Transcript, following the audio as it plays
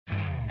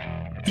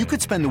You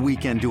could spend the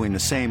weekend doing the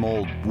same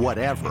old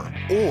whatever,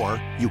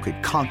 or you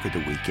could conquer the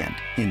weekend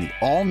in the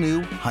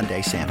all-new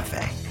Hyundai Santa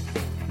Fe.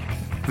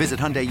 Visit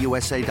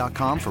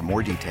HyundaiUSA.com for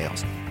more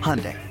details.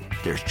 Hyundai,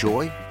 there's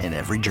joy in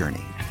every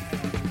journey.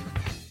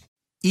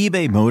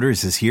 eBay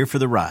Motors is here for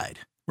the ride.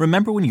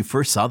 Remember when you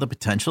first saw the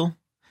potential?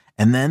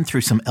 And then through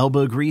some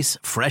elbow grease,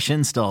 fresh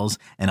installs,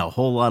 and a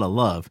whole lot of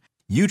love,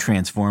 you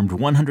transformed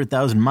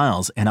 100,000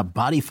 miles and a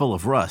body full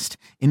of rust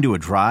into a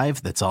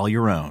drive that's all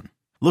your own.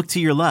 Look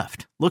to your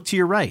left. Look to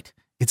your right.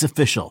 It's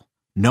official.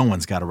 No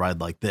one's got a ride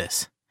like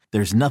this.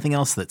 There's nothing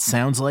else that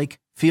sounds like,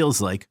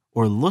 feels like,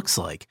 or looks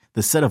like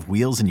the set of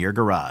wheels in your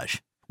garage.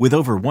 With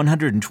over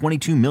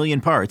 122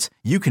 million parts,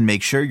 you can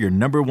make sure your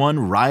number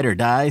one ride or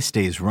die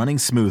stays running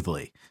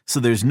smoothly.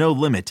 So there's no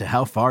limit to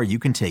how far you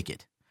can take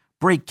it.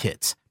 Brake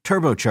kits,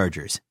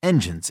 turbochargers,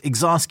 engines,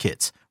 exhaust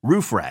kits,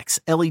 roof racks,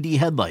 LED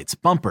headlights,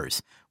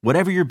 bumpers,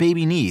 whatever your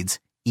baby needs,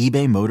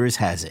 eBay Motors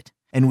has it.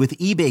 And with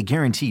eBay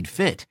Guaranteed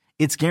Fit,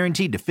 it's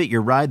guaranteed to fit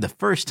your ride the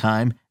first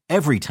time,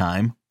 every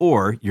time,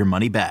 or your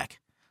money back.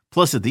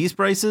 Plus, at these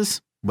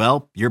prices,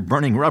 well, you're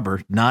burning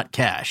rubber, not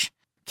cash.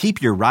 Keep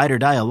your ride or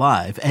die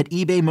alive at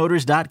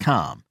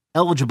ebaymotors.com.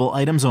 Eligible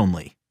items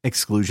only.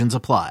 Exclusions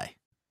apply.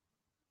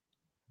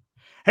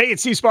 Hey,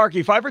 it's Steve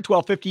Sparky, 5 for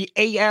 1250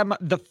 AM,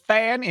 The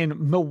Fan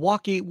in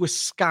Milwaukee,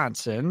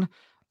 Wisconsin.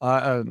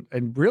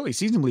 And really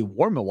seasonably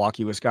warm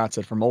Milwaukee,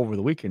 Wisconsin from over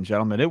the weekend,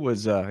 gentlemen. It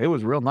was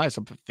real nice,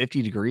 up to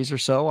 50 degrees or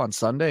so on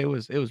Sunday. It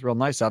was real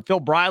nice. Phil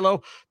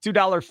Brylow,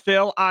 $2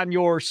 Phil on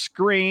your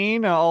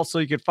screen. Also,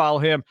 you can follow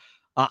him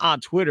on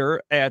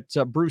Twitter at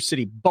Bruce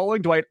City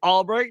Bowling. Dwight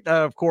Albright,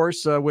 of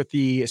course, with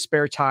the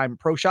Spare Time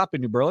Pro Shop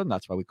in New Berlin.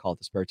 That's why we call it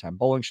the Spare Time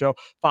Bowling Show.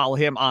 Follow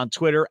him on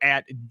Twitter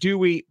at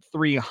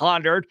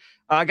Dewey300.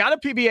 Got a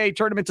PBA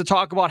tournament to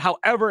talk about.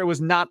 However, it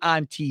was not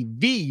on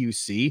TV, you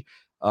see.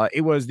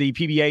 It was the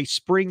PBA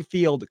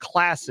Springfield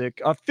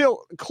Classic.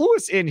 Phil, clue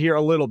us in here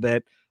a little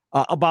bit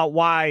about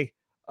why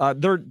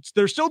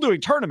they're still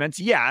doing tournaments,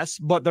 yes,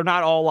 but they're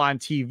not all on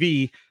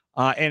TV.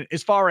 And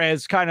as far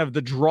as kind of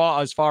the draw,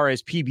 as far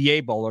as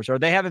PBA bowlers, are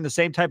they having the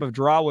same type of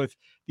draw with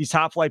these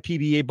top flight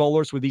PBA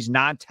bowlers with these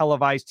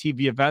non-televised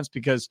TV events?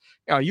 Because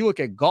you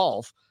look at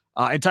golf,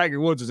 and Tiger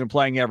Woods isn't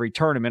playing every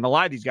tournament. A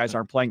lot of these guys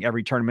aren't playing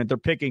every tournament. They're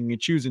picking and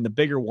choosing the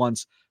bigger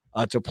ones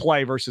to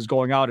play versus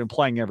going out and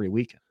playing every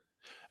weekend.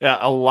 Yeah,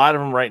 a lot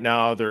of them right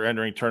now, they're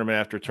entering tournament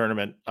after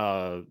tournament.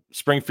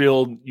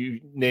 Springfield,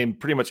 you name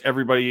pretty much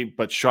everybody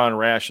but Sean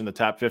Rash in the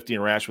top 50,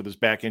 and Rash with his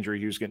back injury,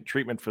 he was getting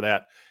treatment for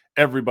that.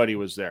 Everybody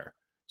was there.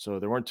 So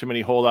there weren't too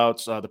many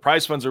holdouts. The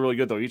prize funds are really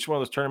good, though. Each one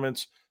of those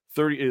tournaments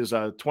is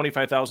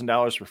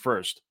 $25,000 for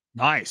first.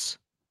 Nice.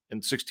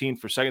 And 16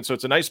 for second. So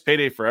it's a nice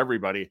payday for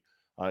everybody.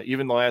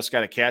 Even the last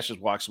guy that cashes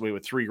walks away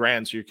with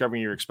 $3,000. So you're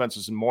covering your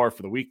expenses and more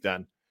for the week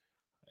then.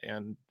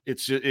 And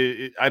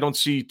I don't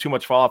see too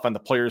much fall off on the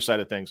player side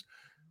of things.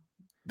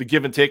 The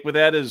give and take with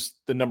that is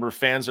the number of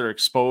fans that are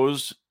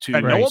exposed to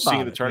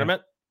seeing the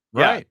tournament.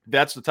 Yeah. Right.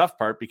 That's the tough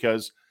part,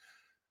 because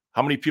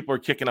how many people are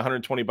kicking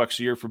 $120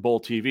 a year for Bowl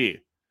TV?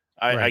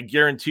 I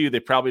guarantee you they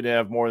probably didn't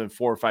have more than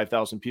 4,000 or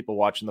 5,000 people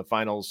watching the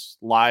finals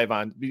live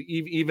on,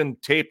 even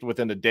taped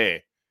within a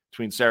day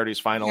between Saturday's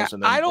finals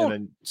and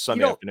then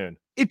Sunday afternoon.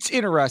 It's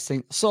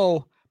interesting.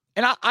 So,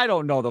 and I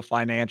don't know the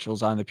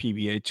financials on the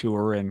PBA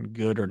tour and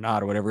good or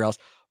not or whatever else,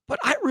 but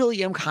I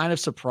really am kind of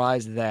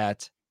surprised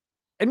that,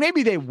 and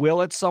maybe they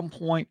will at some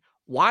point,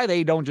 why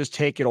they don't just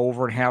take it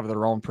over and have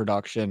their own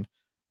production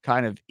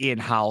kind of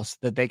in-house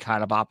that they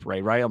kind of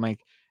operate, right? I mean,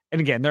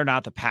 and again, they're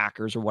not the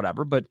Packers or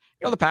whatever, but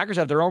the Packers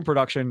have their own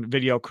production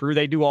video crew.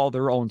 They do all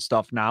their own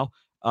stuff now,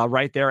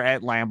 right there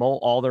at Lambeau.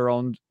 All their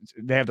own.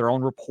 They have their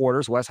own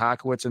reporters, Wes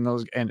Hockowitz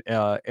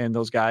and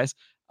those guys,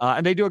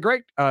 and they do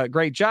a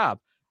great job.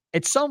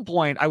 At some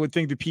point, I would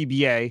think the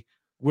PBA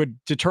would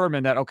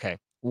determine that, okay,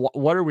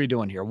 what are we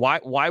doing here?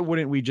 Why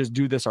wouldn't we just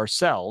do this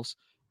ourselves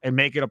and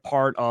make it a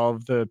part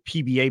of the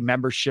PBA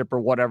membership or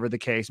whatever the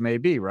case may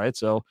be, right?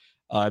 So.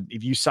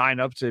 If you sign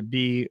up to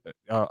be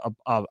have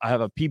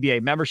a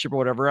PBA membership or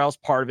whatever else,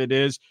 part of it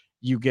is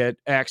you get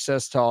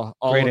access to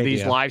all of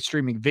these live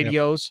streaming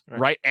videos,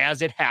 right,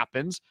 as it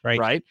happens,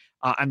 right?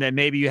 And then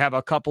maybe you have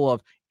a couple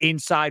of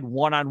inside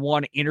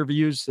one-on-one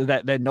interviews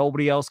that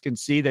nobody else can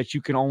see, that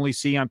you can only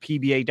see on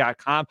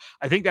PBA.com.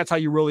 I think that's how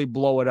you really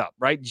blow it up,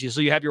 right?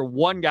 So you have your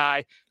one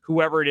guy,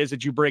 whoever it is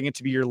that you bring in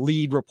to be your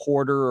lead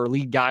reporter or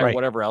lead guy or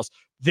whatever else.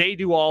 They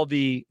do all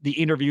the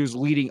interviews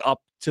leading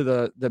up to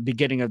the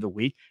beginning of the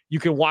week. You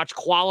can watch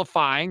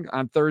qualifying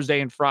on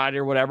Thursday and Friday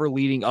or whatever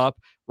leading up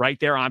right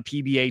there on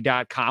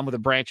PBA.com with a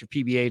branch of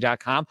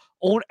PBA.com.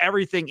 Own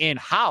everything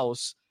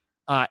in-house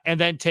and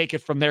then take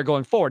it from there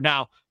going forward.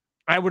 Now,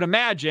 I would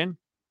imagine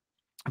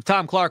if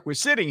Tom Clark was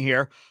sitting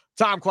here,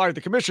 Tom Clark,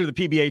 the commissioner of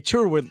the PBA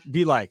Tour, would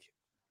be like,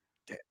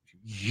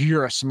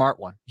 you're a smart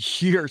one.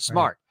 You're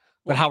smart.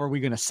 But how are we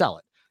going to sell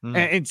it?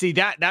 And see,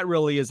 that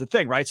really is the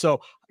thing, right?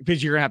 So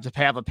because you're going to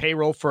have a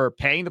payroll for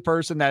paying the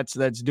person that's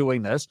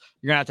doing this.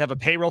 You're going to have a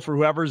payroll for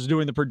whoever's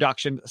doing the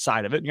production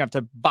side of it. You have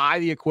to buy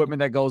the equipment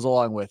that goes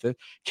along with it.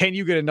 Can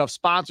you get enough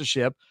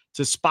sponsorship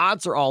to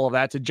sponsor all of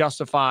that to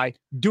justify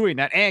doing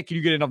that? And can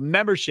you get enough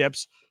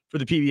memberships for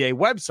the PBA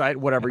website,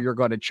 whatever you're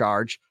going to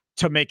charge,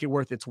 to make it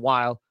worth its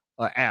while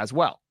as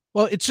well?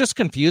 Well, it's just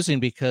confusing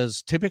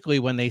because typically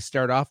when they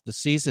start off the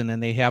season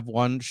and they have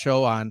one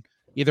show on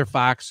either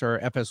Fox or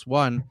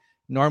FS1,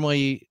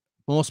 normally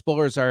most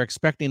bowlers are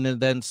expecting to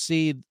then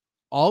see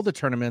all the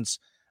tournaments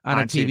on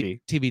a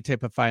TV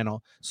type of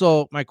final.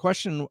 So my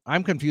question,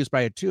 I'm confused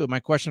by it too. My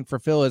question for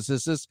Phil is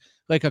this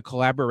like a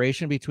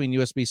collaboration between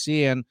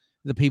USBC and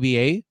the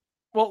PBA?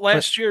 Well,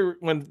 last year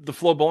when the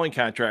Flow Bowling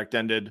contract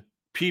ended,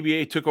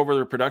 PBA took over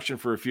their production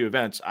for a few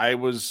events. I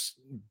was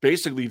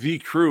basically the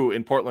crew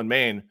in Portland,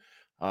 Maine,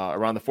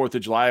 around the 4th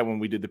of July when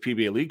we did the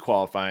PBA League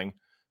qualifying.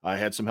 I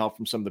had some help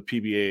from some of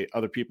the PBA,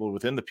 other people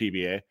within the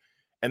PBA.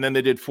 And then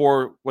they did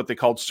 4 what they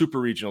called super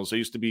regionals. There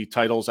used to be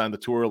titles on the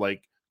tour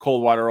like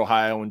Coldwater,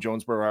 Ohio, and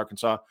Jonesboro,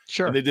 Arkansas.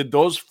 Sure. And they did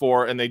those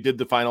 4, and they did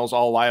the finals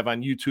all live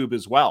on YouTube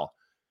as well.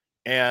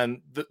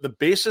 And the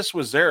basis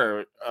was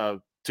there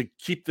to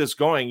keep this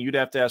going. You'd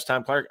have to ask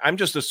Tom Clark. I'm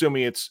just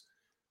assuming it's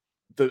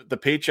the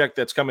paycheck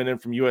that's coming in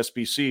from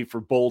USBC for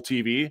Bowl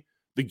TV.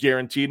 The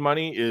guaranteed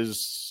money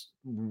is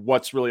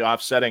what's really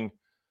offsetting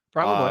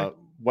probably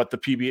what the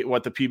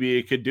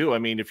PBA could do. I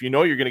mean, if you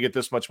know you're going to get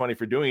this much money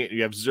for doing it,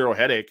 you have zero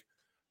headache.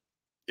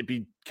 It'd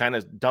be kind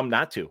of dumb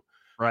not to.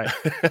 Right.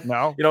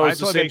 No, it's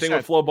the same thing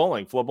with Flow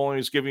Bowling. Flow Bowling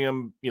is giving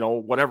them,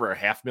 whatever,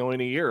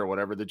 $500,000 a year or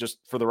whatever, that just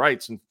for the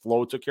rights, and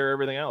Flow took care of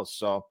everything else.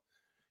 So it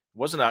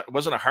wasn't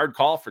a hard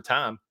call for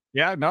Tom.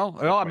 Yeah, no.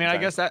 I mean, I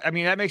guess that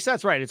makes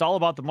sense, right? It's all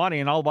about the money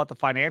and all about the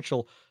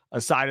financial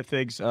side of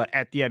things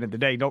at the end of the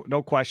day.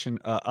 No question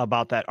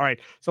about that. All right,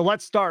 so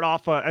let's start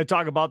off and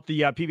talk about the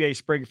PBA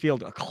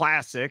Springfield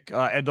Classic.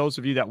 And those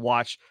of you that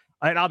watch,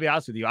 and I'll be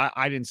honest with you,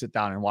 I didn't sit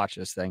down and watch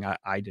this thing.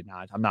 I did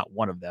not. I'm not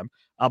one of them.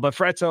 But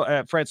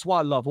Francois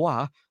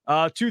Lavoie,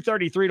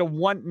 233 to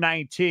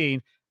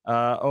 119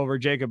 over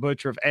Jacob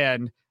Buttriff.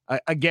 And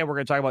again, we're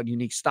going to talk about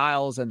unique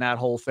styles and that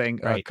whole thing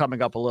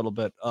coming up a little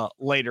bit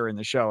later in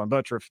the show. And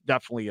Buttriff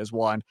definitely is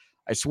one.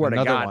 I swear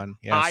to God, one,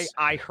 yes.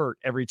 I hurt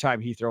every time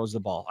he throws the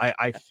ball.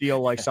 I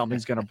feel like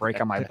something's going to break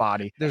on my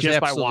body There's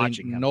just by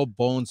watching him. No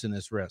bones in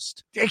his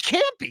wrist. It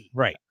can't be.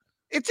 Right.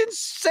 It's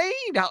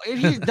insane how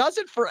he does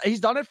it he's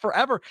done it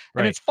forever.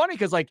 And it's funny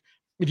because, like,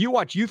 if you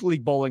watch youth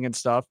league bowling and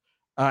stuff,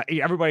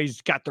 everybody's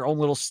got their own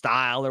little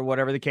style or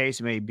whatever the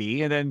case may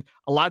be. And then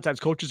a lot of times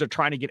coaches are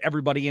trying to get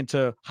everybody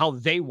into how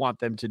they want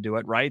them to do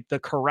it, right? The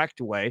correct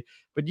way.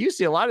 But you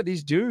see a lot of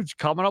these dudes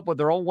coming up with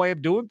their own way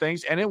of doing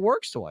things, and it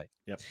works the way.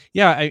 Yep.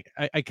 Yeah,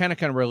 I kind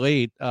of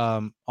relate.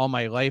 All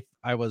my life,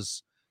 I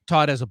was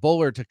taught as a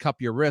bowler to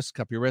cup your wrist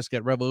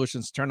at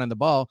Revolutions, turn on the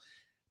ball.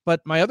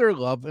 But my other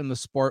love in the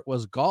sport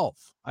was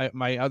golf.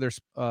 My other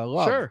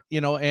love, sure.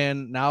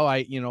 And now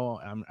I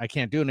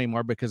can't do it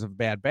anymore because of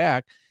bad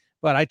back.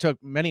 But I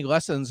took many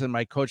lessons, and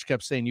my coach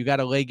kept saying, you got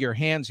to leg your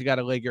hands.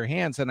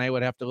 And I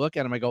would have to look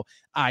at him. I go,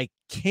 I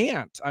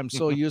can't. I'm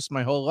so used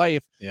my whole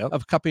life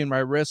of cupping my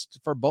wrist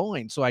for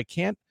bowling. So I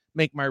can't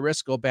make my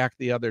wrist go back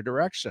the other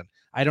direction.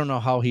 I don't know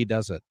how he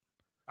does it.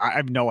 I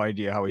have no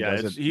idea how he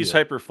does it. He's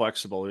hyper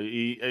flexible.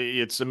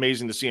 It's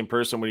amazing to see in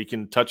person when he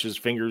can touch his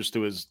fingers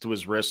to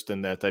his wrist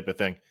and that type of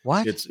thing.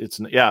 What?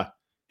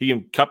 He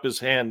can cup his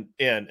hand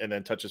in and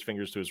then touch his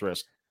fingers to his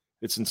wrist.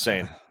 It's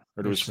insane.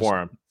 Or to his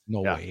forearm.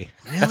 No way.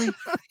 Really?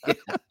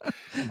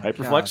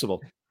 Hyper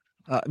flexible.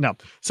 No.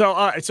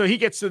 So he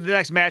gets to the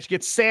next match,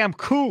 gets Sam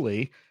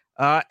Cooley,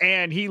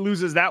 and he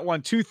loses that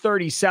one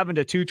 237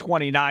 to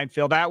 229.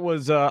 Phil, that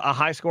was a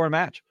high scoring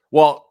match.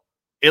 Well,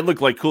 it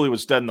looked like Cooley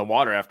was dead in the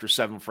water after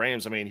 7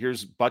 frames. I mean,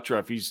 here's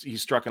Buttriff.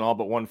 He's struck in all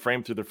but 1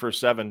 frame through the first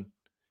 7.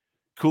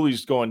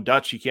 Cooley's going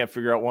Dutch. He can't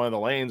figure out one of the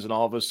lanes, and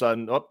all of a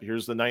sudden,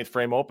 here's the 9th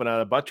frame open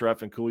out of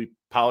Buttriff, and Cooley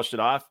polished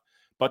it off.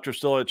 Buttriff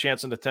still had a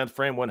chance in the 10th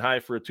frame, went high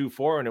for a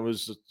 2-4, and it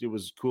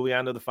was Cooley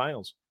on to the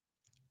finals.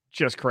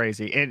 Just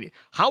crazy. And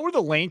how were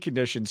the lane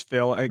conditions,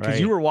 Phil? Because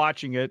you were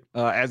watching it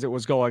as it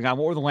was going on.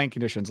 What were the lane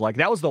conditions like?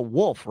 That was the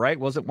Wolf, right?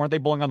 Weren't they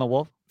bowling on the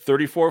Wolf?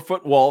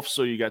 34-foot Wolf,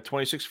 so you got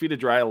 26 feet of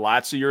dry,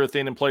 lots of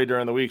urethane in play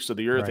during the week, so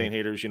the urethane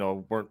haters,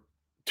 weren't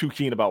too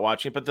keen about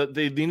watching it, but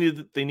they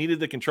needed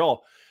the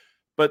control.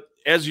 But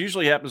as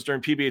usually happens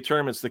during PBA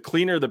tournaments, the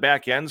cleaner the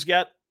back ends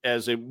get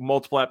as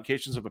multiple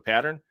applications of a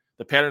pattern,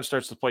 the pattern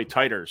starts to play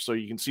tighter. So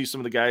you can see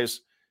some of the guys,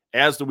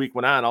 as the week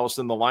went on, all of a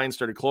sudden the line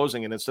started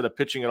closing, and instead of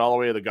pitching it all the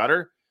way to the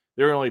gutter,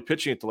 they were only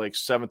pitching it to like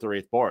 7th or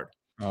 8th board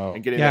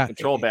and getting that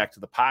control back to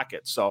the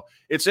pocket. So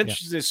it's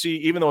interesting to see,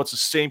 even though it's the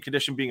same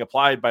condition being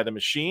applied by the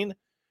machine,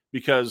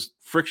 because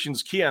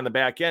friction's key on the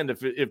back end.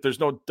 If there's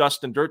no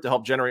dust and dirt to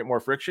help generate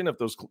more friction, if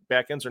those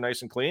back ends are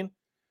nice and clean,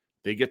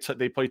 they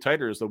play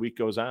tighter as the week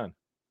goes on.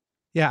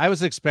 Yeah, I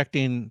was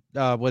expecting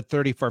with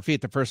 34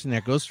 feet, the first thing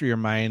that goes through your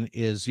mind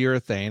is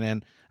urethane.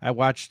 And I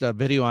watched a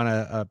video on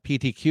a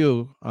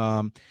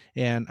PTQ,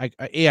 and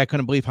I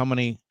couldn't believe how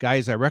many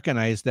guys I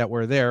recognized that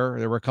were there.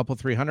 There were a couple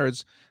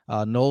 300s.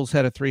 Knowles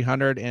had a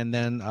 300, and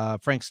then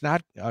Frank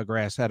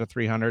Snodgrass had a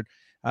 300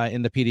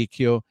 in the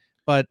PTQ.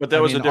 But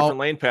that was a different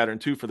lane pattern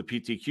too for the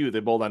PTQ. They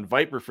bowled on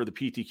Viper for the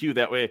PTQ.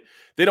 That way,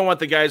 they don't want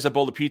the guys that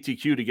bowl the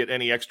PTQ to get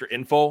any extra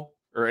info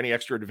or any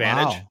extra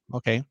advantage. Wow.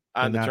 Okay.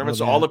 On the tournament.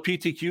 So all the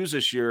PTQs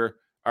this year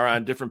are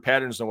on different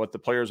patterns than what the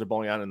players are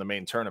bowling on in the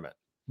main tournament,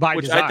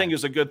 which I think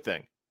is a good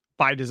thing.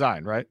 By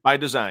design, right? By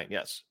design,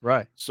 yes.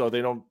 Right. So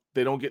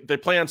they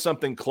play on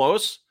something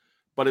close,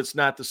 but it's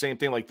not the same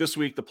thing. Like this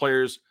week, the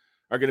players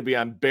are going to be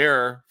on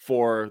Bear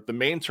for the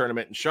main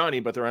tournament in Shawnee,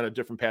 but they're on a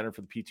different pattern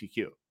for the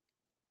PTQ.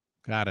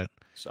 Got it.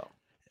 So,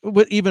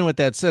 even with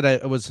that said,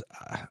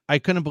 I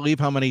couldn't believe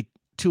how many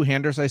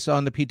two-handers I saw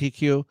in the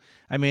PTQ.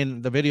 I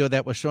mean, the video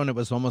that was shown, it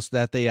was almost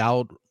that they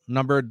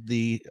outnumbered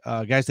the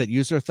guys that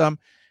use their thumb.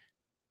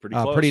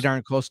 Pretty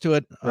darn close to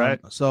it. Right.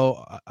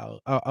 So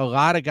a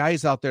lot of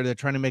guys out there that are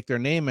trying to make their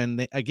name.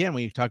 And again,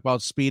 when you talk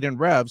about speed and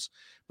revs,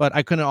 but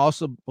I couldn't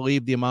also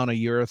believe the amount of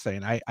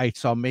urethane. I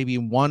saw maybe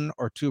 1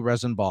 or 2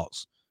 resin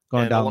balls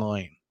going down the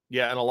lane.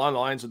 Yeah. And along the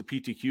lines of the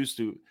PTQs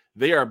too,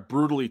 they are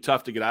brutally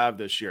tough to get out of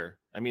this year.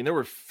 I mean, there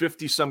were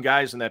 50 some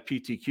guys in that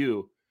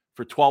PTQ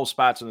for 12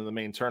 spots into the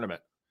main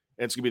tournament.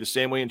 And it's going to be the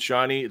same way in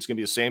Shawnee. It's going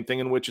to be the same thing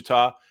in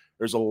Wichita.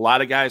 There's a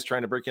lot of guys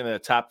trying to break into the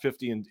top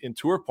 50 in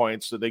tour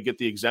points so they get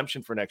the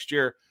exemption for next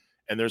year.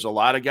 And there's a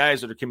lot of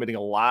guys that are committing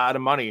a lot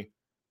of money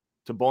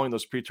to bowling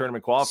those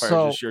pre-tournament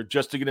qualifiers this year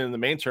just to get into the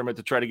main tournament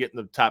to try to get in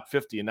the top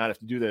 50 and not have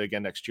to do that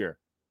again next year.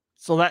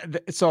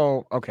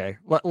 Okay.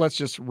 Let's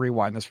just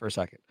rewind this for a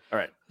second. All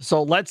right.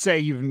 So let's say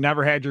you've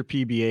never had your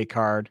PBA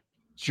card.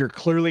 So you're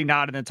clearly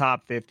not in the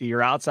top 50.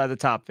 You're outside the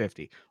top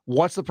 50.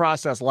 What's the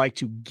process like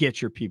to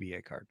get your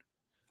PBA card?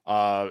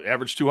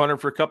 Average 200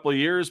 for a couple of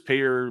years, pay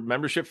your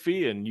membership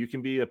fee, and you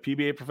can be a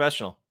PBA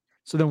professional.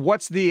 So then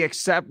what's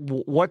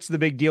the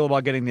big deal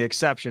about getting the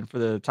exception for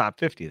the top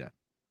 50 then?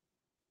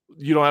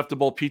 You don't have to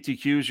bowl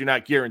PTQs. You're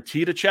not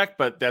guaranteed a check,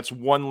 but that's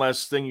one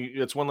less thing.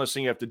 That's one less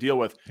thing you have to deal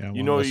with. Yeah,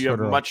 you have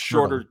a much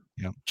shorter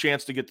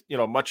chance to get,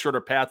 much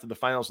shorter path to the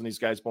finals than these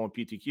guys bowling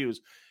PTQs.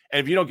 And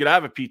if you don't get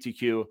out of a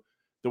PTQ,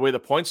 the way the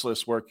points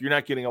lists work, you're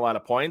not getting a lot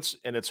of points,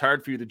 and it's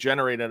hard for you to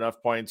generate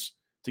enough points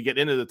to get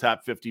into the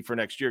top 50 for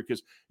next year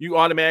because you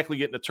automatically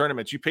get into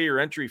tournaments. You pay your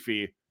entry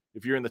fee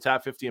if you're in the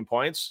top 50 in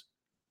points.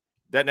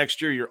 That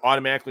next year, you're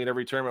automatically in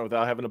every tournament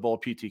without having to bowl a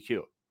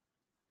PTQ.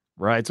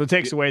 Right. So it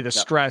takes away the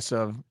stress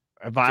of,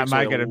 am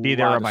I going to be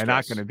there or am I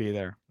not going to be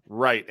there?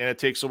 Right. And it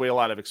takes away a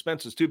lot of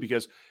expenses too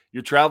because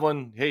you're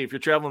traveling. Hey, if you're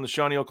traveling to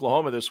Shawnee,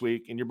 Oklahoma this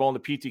week and you're bowling the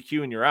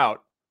PTQ and you're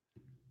out,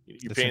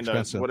 you're paying the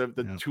 $300,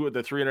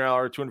 $250,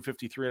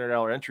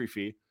 $300 entry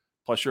fee,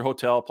 plus your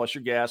hotel, plus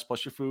your gas,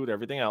 plus your food,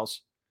 everything else.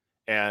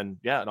 And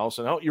all of a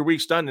sudden, your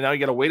week's done, and now you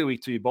got to wait a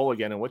week till you bowl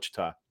again in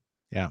Wichita.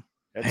 Yeah,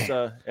 that's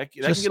that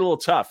can get a little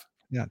tough.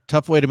 Yeah,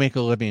 tough way to make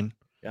a living.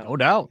 Yeah, no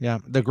doubt. Yeah,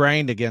 the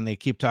grind again. They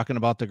keep talking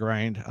about the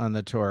grind on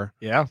the tour.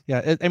 Yeah.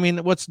 I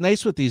mean, what's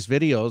nice with these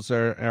videos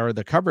or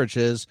the coverage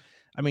is,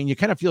 I mean, you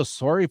kind of feel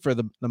sorry for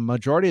the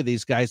majority of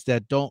these guys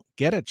that don't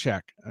get a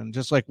check. And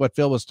just like what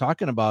Phil was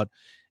talking about,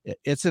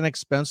 it's an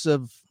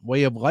expensive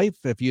way of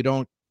life if you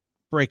don't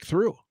break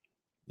through.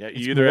 Yeah,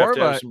 you either have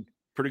to have some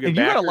pretty good. And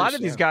you got a lot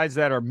of these guys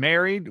that are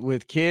married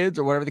with kids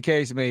or whatever the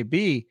case may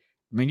be.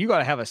 I mean, you got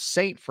to have a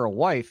saint for a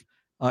wife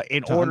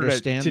in order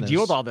to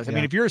deal with all this. I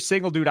mean, if you're a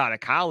single dude out of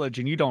college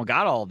and you don't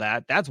got all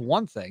that, that's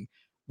one thing.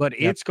 But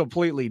it's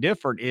completely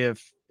different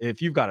if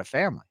you've got a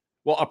family.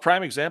 Well, a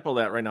prime example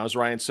of that right now is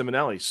Ryan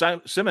Simonelli.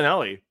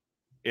 Simonelli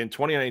in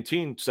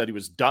 2019 said he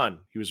was done.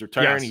 He was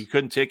retiring. Yes. He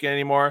couldn't take it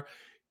anymore.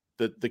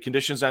 The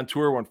conditions on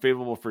tour weren't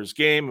favorable for his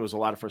game. It was a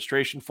lot of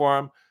frustration for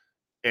him.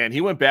 And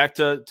he went back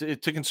to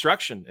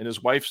construction, and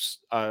his wife's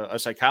a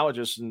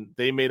psychologist, and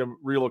they made a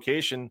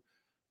relocation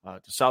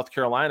to South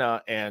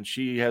Carolina, and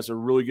she has a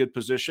really good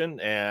position,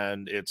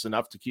 and it's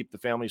enough to keep the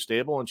family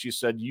stable. And she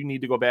said, you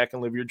need to go back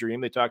and live your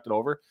dream. They talked it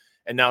over,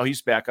 and now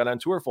he's back out on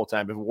tour full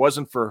time. If it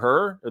wasn't for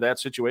her or that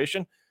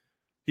situation,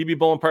 he'd be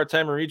bowling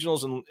part-time in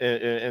regionals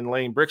and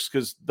laying bricks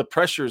because the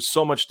pressure is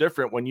so much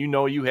different when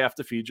you have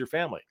to feed your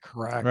family.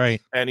 Correct.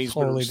 Right. And he's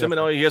totally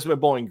Simonelli, he hasn't been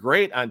bowling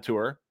great on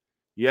tour.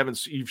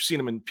 You've seen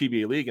him in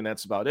PBA League, and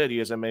that's about it. He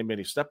hasn't made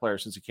many step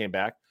players since he came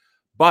back,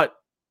 but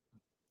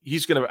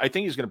I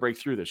think he's gonna break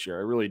through this year.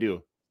 I really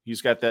do.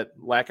 He's got that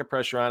lack of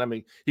pressure on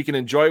him. He can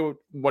enjoy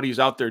what he's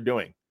out there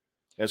doing,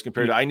 as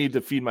compared to I need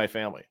to feed my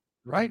family.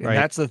 Right, and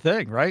that's the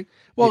thing, right?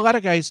 Well, a lot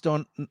of guys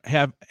don't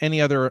have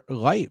any other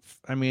life.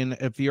 I mean,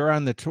 if you're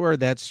on the tour,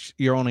 that's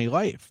your only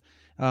life.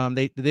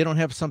 They don't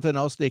have something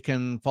else they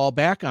can fall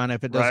back on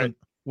if it doesn't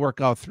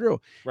work out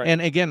through. Right.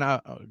 And again,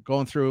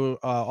 going through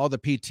all the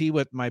PT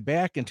with my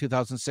back in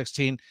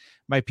 2016,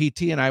 my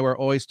PT and I were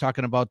always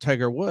talking about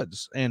Tiger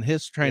Woods and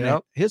his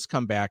his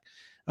comeback,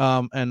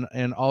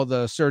 and all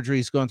the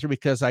surgeries going through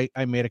because I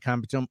made a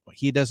comment to him.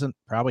 He doesn't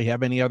probably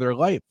have any other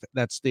life.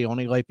 That's the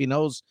only life he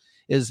knows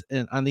is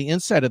on the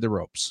inside of the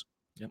ropes.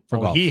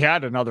 Yep. He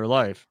had another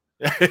life.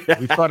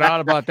 We found out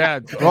about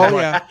that. Oh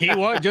yeah, he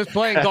was just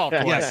playing golf.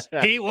 Yes,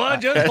 he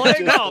was just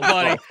playing golf,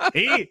 buddy.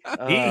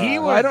 He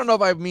was. I don't know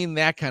if I mean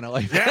that kind of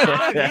life.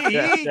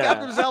 He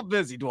kept himself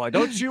busy, Dwight.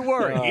 Don't you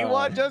worry. He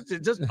was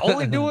just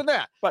only doing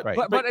that. But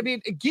I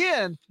mean,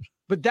 again,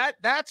 but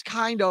that's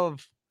kind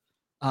of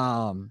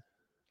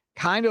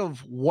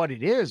what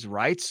it is,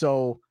 right?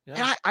 So,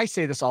 and I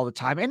say this all the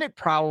time, and it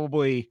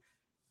probably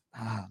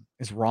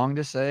is wrong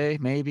to say,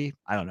 maybe,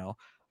 I don't know.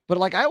 But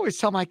like I always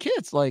tell my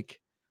kids, like,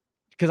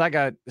 because I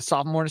got a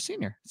sophomore and a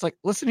senior, it's like,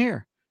 listen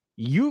here,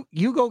 you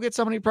go get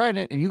somebody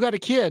pregnant and you got a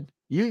kid,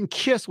 you can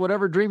kiss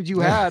whatever dreams you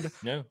had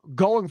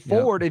going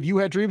forward. If you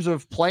had dreams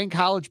of playing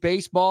college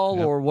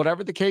baseball or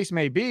whatever the case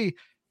may be,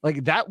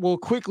 like that will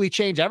quickly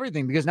change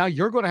everything, because now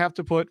you're going to have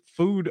to put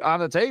food on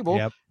the table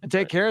and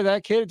take care of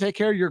that kid and take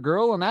care of your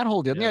girl and that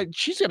whole deal. Yeah,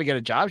 she's going to get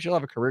a job. She'll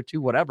have a career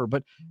too, whatever,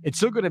 but it's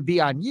still going to be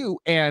on you.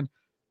 And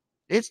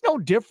it's no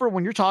different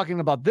when you're talking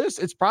about this.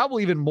 It's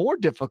probably even more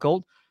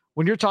difficult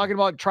when you're talking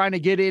about trying to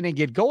get in and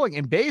get going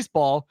in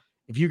baseball.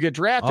 If you get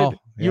drafted,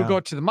 you go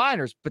to the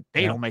minors, but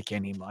they don't make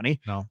any money.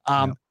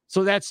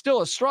 So that's still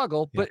a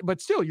struggle,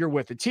 but still you're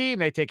with the team.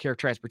 They take care of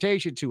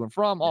transportation to and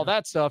from, all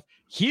that stuff.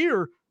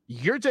 Here,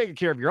 you're taking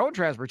care of your own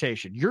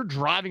transportation. You're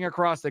driving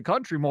across the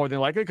country more than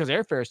likely because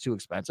airfare is too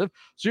expensive.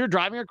 So you're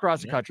driving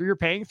across the country. You're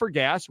paying for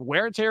gas,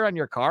 wear and tear on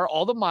your car,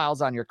 all the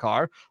miles on your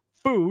car,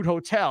 food,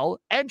 hotel,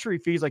 entry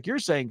fees, like you're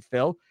saying,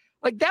 Phil.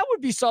 Like that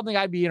would be something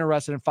I'd be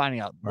interested in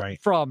finding out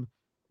from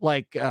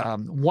like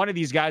one of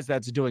these guys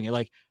that's doing it.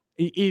 Like,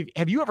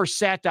 have you ever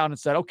sat down and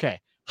said,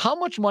 okay, how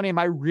much money am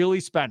I really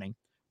spending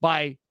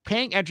by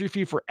paying entry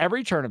fee for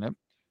every tournament?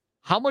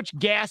 How much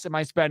gas am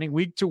I spending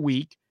week to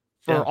week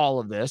for all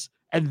of this?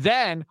 And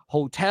then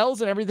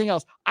hotels and everything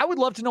else. I would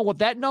love to know what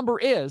that number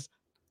is.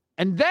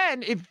 And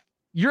then if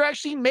you're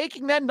actually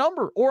making that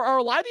number, or are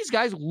a lot of these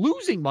guys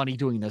losing money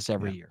doing this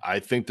every year? I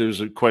think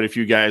there's quite a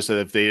few guys that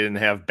if they didn't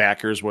have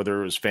backers,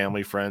 whether it was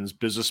family, friends,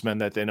 businessmen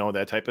that they know,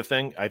 that type of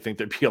thing, I think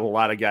there'd be a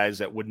lot of guys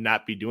that would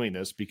not be doing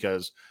this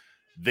because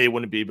they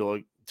wouldn't be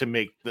able to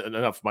make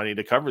enough money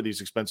to cover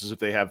these expenses if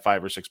they have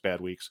 5 or 6 bad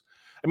weeks.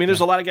 I mean,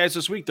 there's a lot of guys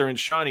this week. They're in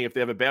Shawnee. If they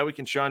have a bad week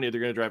in Shawnee,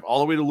 they're going to drive all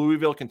the way to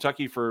Louisville,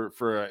 Kentucky for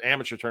an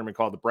amateur tournament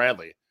called the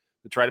Bradley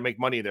to try to make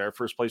money there.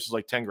 First place is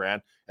like 10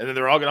 grand. And then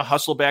they're all going to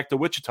hustle back to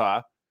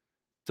Wichita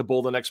to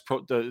bowl the next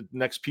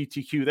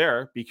PTQ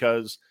there,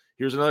 because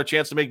here's another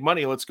chance to make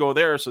money. Let's go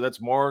there. So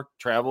that's more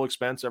travel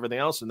expense, everything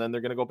else. And then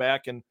they're going to go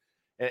back and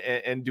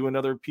do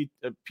another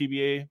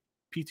PBA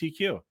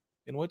PTQ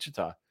in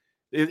Wichita.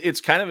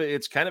 It's kind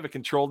of a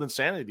controlled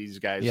insanity these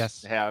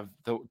guys have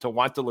to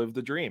want to live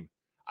the dream.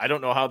 I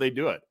don't know how they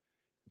do it.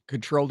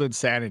 Controlled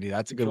insanity.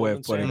 That's a good way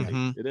of putting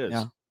it. It is.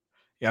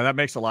 Yeah, that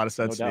makes a lot of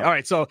sense to me. All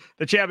right, so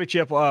the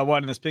championship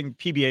won in this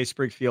PBA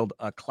Springfield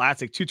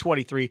Classic,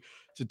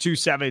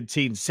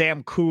 223-217.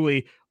 Sam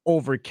Cooley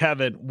over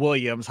Kevin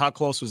Williams. How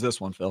close was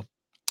this one, Phil?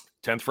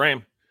 10th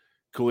frame.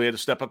 Cooley had to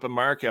step up and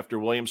mark after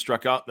Williams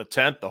struck out in the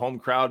 10th. The home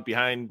crowd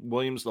behind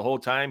Williams the whole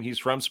time. He's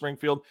from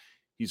Springfield.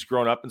 He's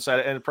grown up inside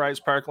of Enterprise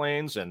Park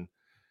lanes, and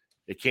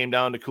it came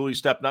down to Cooley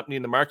stepping up,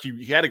 needing the mark.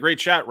 He had a great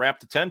shot,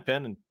 wrapped the 10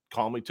 pin, and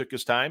calmly took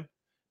his time,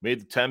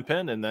 made the 10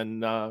 pin, and then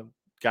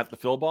got the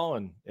fill ball,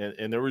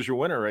 and there was your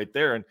winner right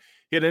there. And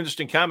he had an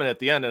interesting comment at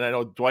the end, and I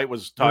know Dwight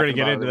was talking about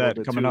get into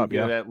that coming up,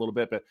 that a little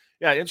bit, but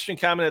interesting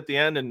comment at the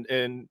end,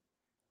 and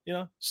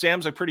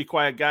Sam's a pretty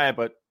quiet guy,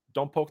 but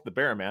don't poke the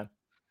bear, man.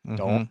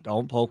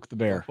 Don't poke the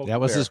bear.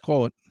 That was his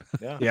quote.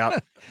 Yeah.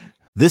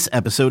 This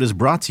episode is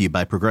brought to you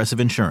by Progressive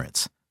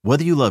Insurance.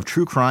 Whether you love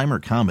true crime or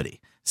comedy,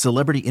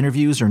 celebrity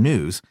interviews or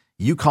news,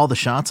 you call the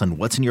shots on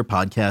what's in your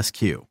podcast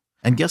queue.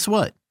 And guess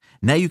what?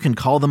 Now you can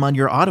call them on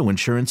your auto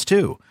insurance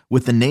too,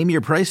 with the Name Your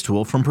Price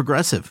tool from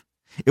Progressive.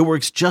 It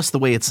works just the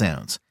way it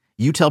sounds.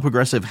 You tell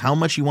Progressive how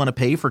much you want to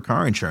pay for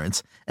car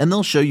insurance, and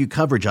they'll show you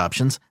coverage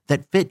options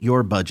that fit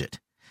your budget.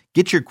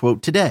 Get your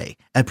quote today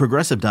at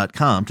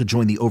Progressive.com to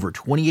join the over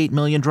 28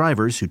 million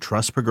drivers who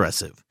trust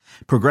Progressive.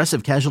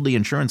 Progressive Casualty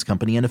Insurance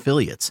Company and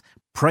Affiliates.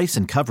 Price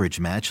and coverage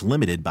match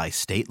limited by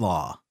state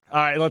law.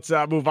 All right, let's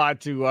move on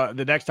to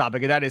the next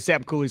topic, and that is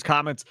Sam Cooley's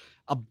comments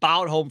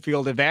about home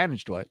field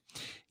advantage, Dwight.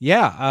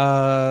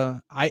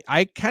 Yeah,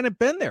 I kind of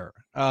been there.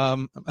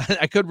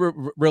 I could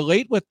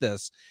relate with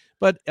this,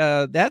 but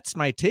that's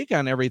my take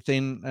on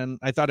everything, and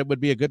I thought it would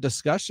be a good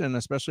discussion,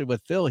 especially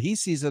with Phil. He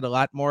sees it a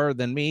lot more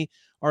than me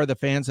or the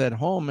fans at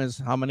home, is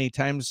how many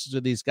times do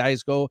these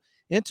guys go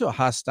into a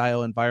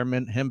hostile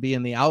environment, him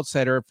being the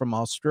outsider from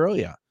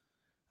Australia.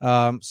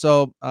 What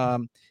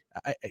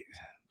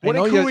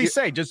did Cooley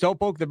say? Just don't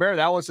poke the bear.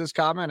 That was his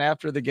comment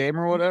after the game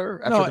or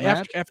whatever?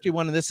 After you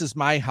won, and this is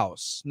my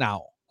house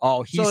now.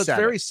 Oh, it's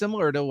very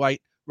similar to what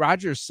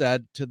Rogers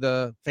said to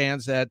the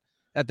fans at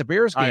the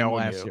Bears game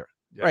last year.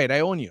 Yeah. Right, I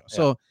own you. Yeah.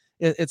 So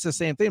it's the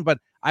same thing. But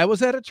I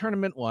was at a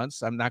tournament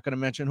once. I'm not going to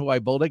mention who I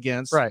bowled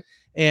against. Right.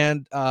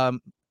 And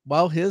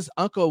while his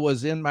uncle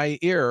was in my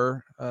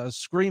ear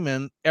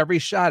screaming every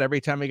shot every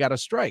time he got a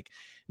strike.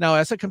 Now,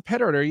 as a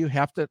competitor, you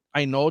have to,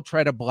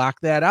 try to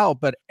block that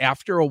out. But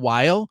after a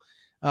while,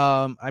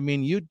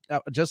 you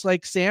just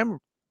like Sam's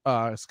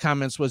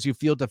comments was, you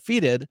feel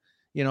defeated,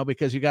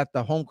 because you got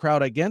the home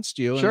crowd against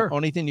you. Sure. And the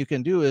only thing you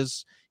can do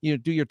is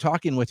do your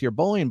talking with your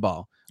bowling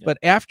ball. Yeah. But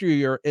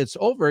after it's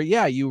over,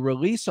 you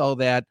release all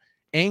that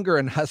anger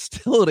and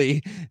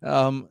hostility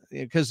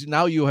because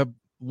now you have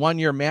won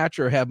your match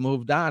or have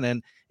moved on.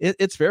 And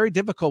it's very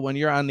difficult when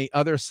you're on the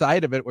other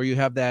side of it, where you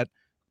have that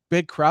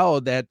big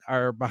crowd that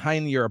are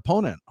behind your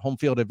opponent, home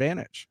field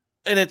advantage.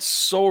 And it's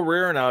so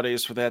rare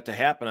nowadays for that to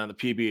happen on the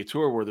PBA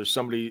Tour, where there's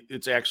somebody,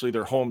 it's actually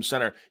their home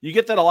center. You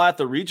get that a lot at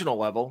the regional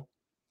level.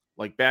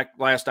 Like back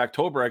last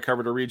October, I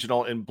covered a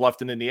regional in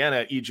Bluffton,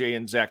 Indiana, EJ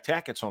and Zach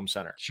Tackett's home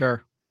center.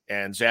 Sure.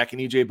 And Zach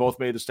and EJ both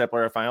made the step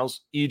ladder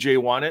finals. EJ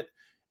won it.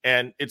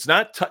 And it's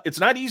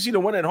not easy to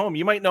win at home.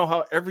 You might know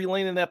how every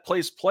lane in that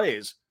place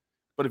plays,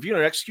 but if you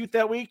don't execute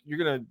that week,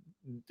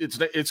 it's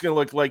going to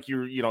look like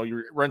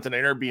you're renting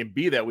an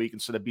Airbnb that week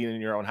instead of being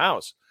in your own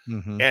house.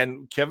 Mm-hmm.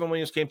 And Kevin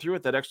Williams came through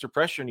with that extra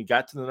pressure, and he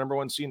got to the number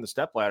one seed in the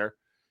step ladder.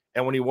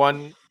 And when he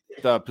won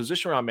the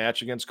position round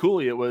match against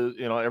Cooley, it was,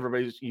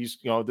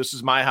 this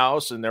is my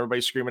house, and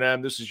everybody's screaming at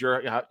him, this is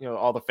your,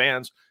 all the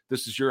fans,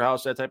 this is your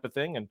house, that type of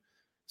thing. And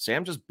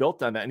Sam just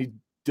built on that, and he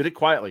did it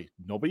quietly.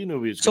 Nobody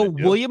knew he was. So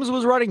Williams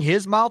was running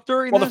his mouth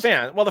during this?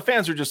 The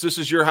fans are just, this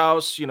is your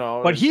house,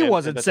 But he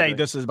wasn't saying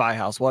this is my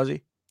house, was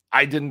he?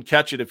 I didn't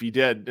catch it if he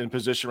did in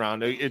position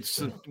round.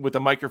 It's with the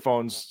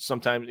microphones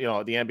sometimes,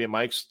 the ambient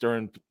mics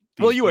during.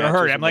 Well, you would have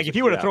heard him. Like if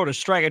he would have thrown a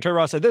strike and turned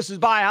around and said, this is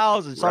my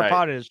house, and started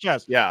pounding his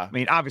chest. Yeah. I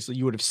mean, obviously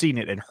you would have seen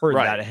it and heard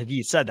that had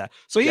he said that.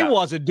 So he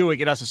wasn't doing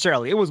it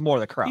necessarily. It was more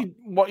the crowd.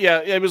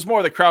 It was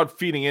more the crowd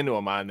feeding into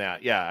him on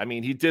that. Yeah. I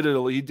mean, he did, I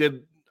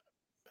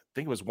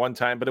think it was one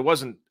time, but it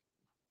wasn't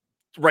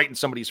right in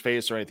somebody's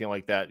face or anything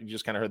like that. You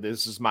just kind of heard,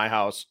 this is my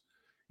house,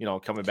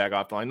 coming back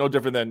off the line. No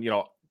different than,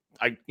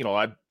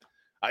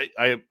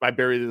 I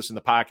buried this in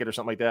the pocket or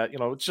something like that.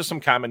 It's just some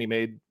comment he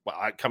made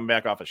coming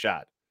back off a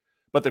shot.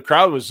 But the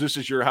crowd was, this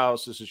is your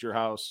house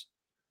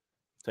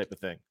type of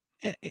thing.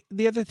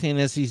 The other thing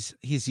is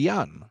he's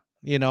young.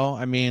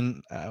 I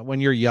mean, when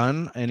you're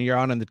young and you're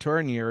on in the tour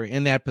and you're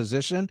in that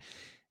position,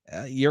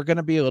 you're going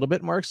to be a little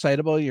bit more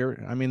excitable. But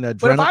if I'm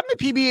the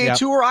PBA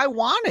Tour, I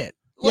want it.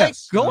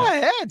 Go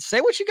ahead.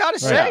 Say what you got to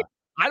say. Yeah.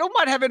 I don't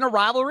mind having a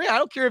rivalry. I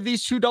don't care if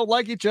these two don't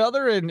like each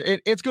other, and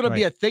it's going to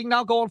be a thing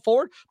now going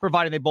forward,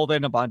 providing they both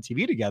end up on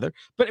TV together.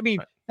 But I mean,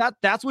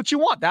 that's what you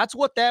want. That's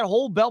what that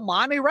whole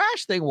Belmonte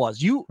Rash thing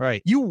was. You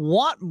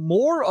want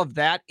more of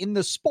that in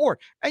the sport,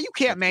 and you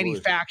can't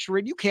manufacture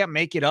it. You can't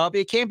make it up.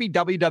 It can't be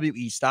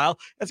WWE style.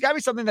 It's got to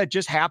be something that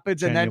just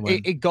happens, and then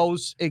it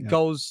goes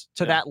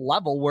to that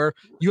level where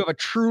you have a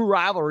true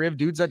rivalry of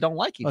dudes that don't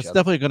like each other. It's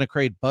definitely going to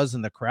create buzz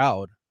in the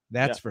crowd.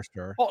 That's for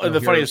sure. Well, and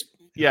the funniest,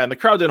 and the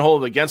crowd didn't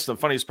hold it against them.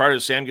 Funniest part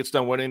is Sam gets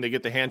done winning. They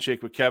get the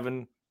handshake with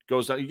Kevin.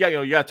 Goes down. You got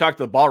to talk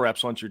to the ball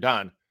reps once you're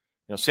done.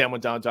 Sam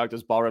went down and talked to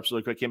his ball reps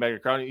really quick. Came back to the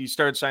crowd. He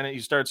started signing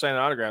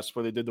autographs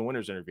before they did the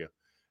winners interview.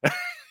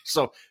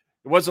 So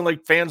it wasn't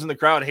like fans in the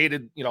crowd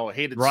hated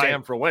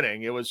Sam for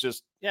winning. It was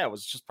just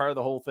part of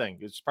the whole thing.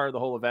 It's part of the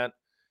whole event.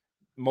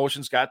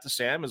 Emotions got to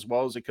Sam as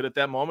well as it could at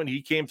that moment.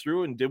 He came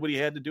through and did what he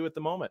had to do at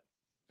the moment.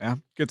 Yeah,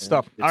 good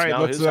stuff. All right,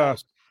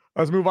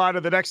 let's move on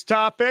to the next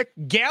topic,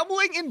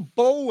 gambling and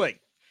bowling.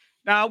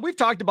 Now, we've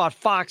talked about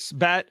Fox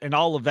Bet and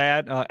all of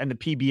that and the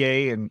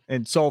PBA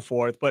and so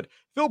forth, but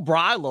Phil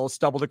Brylow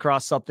stumbled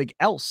across something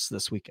else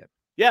this weekend.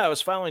 Yeah, I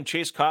was following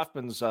Chase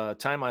Kaufman's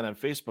timeline on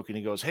Facebook, and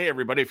he goes, hey,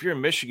 everybody, if you're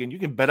in Michigan, you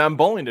can bet on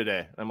bowling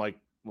today. I'm like,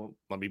 well,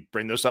 let me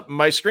bring this up on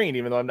my screen,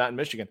 even though I'm not in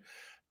Michigan.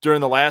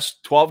 During the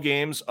last 12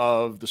 games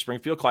of the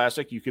Springfield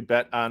Classic, you could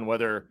bet on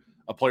whether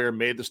a player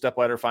made the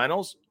stepladder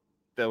finals,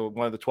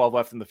 one of the 12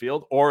 left in the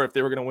field, or if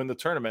they were going to win the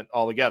tournament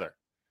altogether.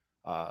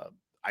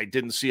 I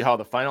didn't see how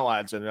the final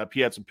odds ended up.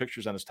 He had some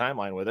pictures on his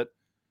timeline with it,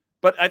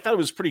 but I thought it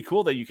was pretty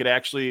cool that you could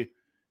actually,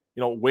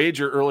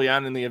 wager early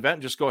on in the event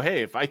and just go,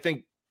 hey, if I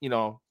think,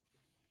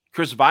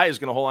 Chris Vi is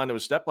going to hold on to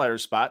his stepladder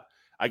spot,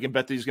 I can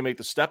bet that he's going to make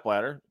the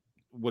stepladder.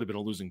 Would have been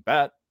a losing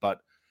bet,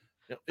 but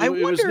it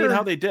was neat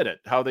how they did it.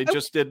 How they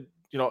just did,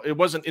 it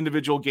wasn't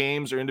individual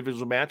games or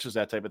individual matches,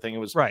 that type of thing. It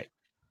was right.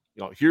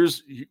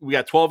 We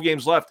got 12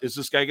 games left. Is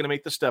this guy going to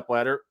make the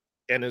stepladder?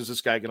 And is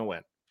this guy going to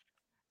win?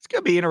 It's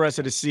going to be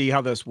interesting to see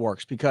how this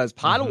works because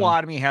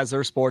Potawatomi has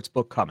their sports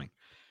book coming.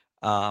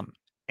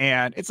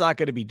 And it's not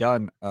going to be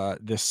done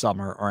this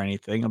summer or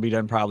anything. It'll be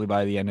done probably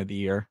by the end of the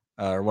year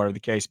or whatever the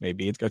case may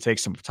be. It's going to take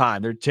some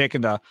time. They're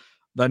taking the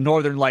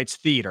Northern Lights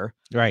Theater.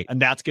 Right. And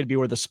that's going to be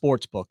where the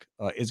sports book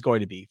is going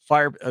to be.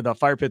 The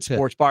Fire Pit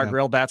Sports Bar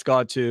Grill, that's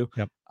gone too.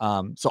 Yep.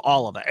 So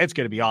all of that. It's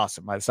going to be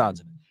awesome by the sounds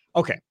of it.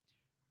 Okay.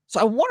 So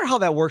I wonder how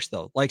that works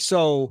though.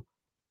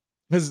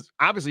 Because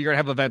obviously you're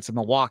going to have events in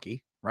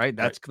Milwaukee. Right.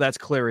 That's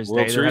clear as day.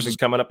 World Series is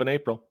coming up in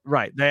April.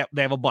 Right. They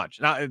have a bunch.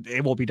 Now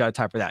it won't be done in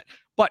time for that.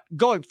 But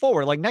going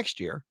forward, like next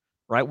year,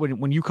 right,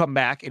 when you come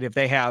back and if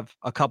they have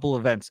a couple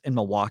events in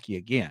Milwaukee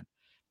again,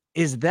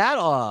 is that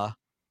a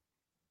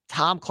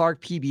Tom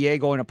Clark PBA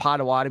going to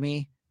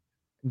Potawatomi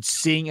and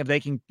seeing if they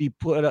can be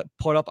put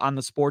up on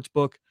the sports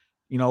book,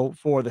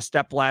 for the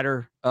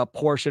stepladder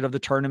portion of the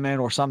tournament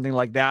or something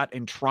like that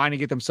and trying to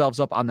get themselves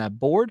up on that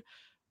board?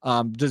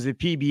 Does the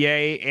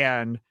PBA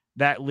and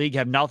that league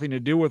have nothing to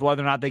do with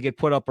whether or not they get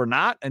put up or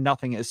not, and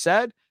nothing is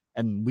said,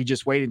 and we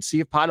just wait and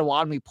see if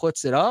Potawatomi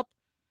puts it up?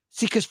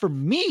 See, because for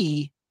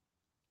me,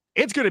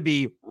 it's going to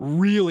be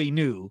really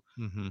new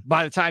Mm-hmm.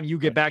 by the time you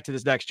get back to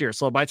this next year.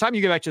 So by the time you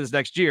get back to this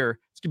next year,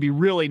 it's going to be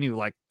really new,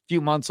 like a few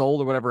months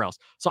old or whatever else.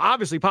 So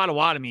obviously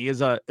Potawatomi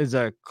is a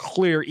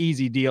clear,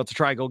 easy deal to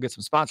try and go get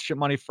some sponsorship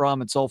money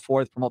from and so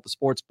forth, promote the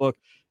sports book,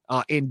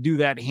 and do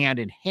that hand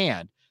in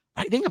hand.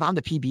 I think if I'm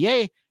the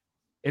PBA,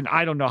 and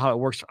I don't know how it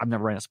works. I've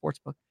never ran a sports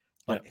book,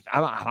 but if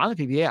I'm on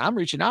the PBA, I'm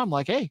reaching out. I'm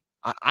like, hey,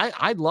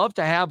 I'd love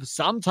to have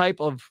some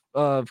type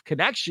of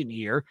connection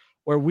here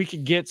where we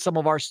can get some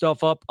of our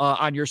stuff up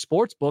on your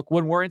sports book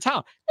when we're in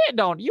town.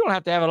 And you don't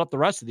have to have it up the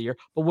rest of the year,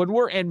 but when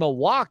we're in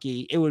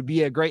Milwaukee, it would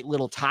be a great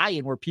little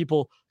tie-in where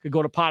people could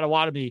go to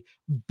Potawatomi,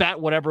 bet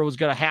whatever was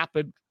going to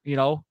happen,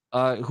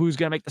 who's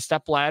going to make the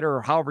step ladder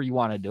or however you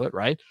want to do it.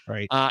 Right.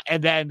 Right.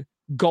 And then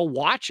go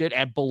watch it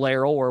at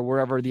Bolero or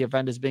wherever the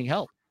event is being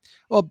held.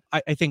 Well,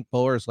 I think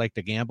bowlers like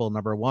to gamble,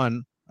 number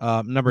one.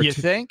 Number you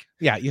two, think?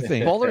 Yeah, you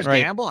think bowlers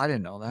right. gamble? I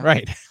didn't know that.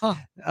 Right. Huh.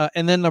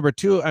 And then number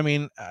two, I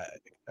mean,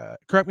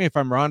 correct me if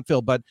I'm wrong,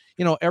 Phil, but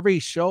every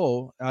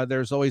show,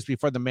 there's always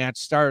before the match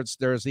starts,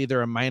 there's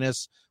either a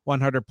minus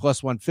 100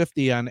 plus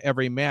 150 on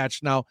every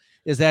match. Now,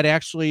 is that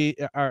actually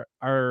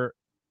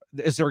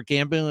is there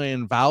gambling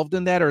involved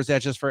in that, or is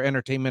that just for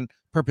entertainment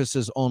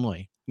purposes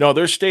only? No,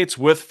 there's states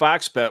with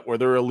Fox Bet where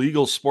they're a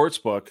legal sports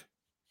book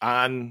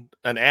on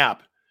an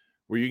app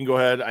where you can go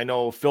ahead. I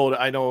know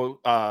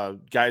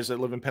guys that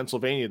live in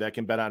Pennsylvania that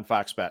can bet on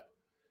Fox Bet,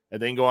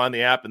 and they can go on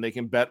the app and they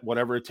can bet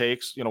whatever it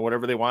takes,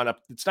 whatever they want.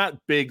 It's not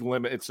big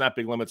limit. It's not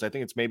big limits. I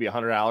think it's maybe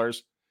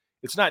 $100.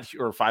 It's not,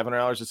 or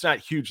 $500. It's not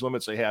huge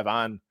limits they have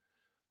on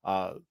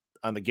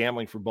the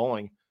gambling for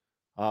bowling,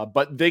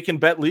 but they can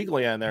bet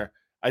legally on there.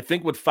 I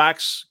think with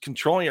Fox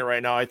controlling it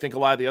right now, I think a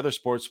lot of the other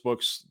sports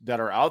books that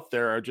are out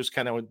there are just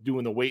kind of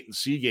doing the wait and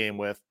see game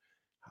with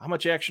how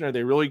much action are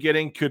they really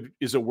getting?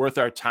 Is it worth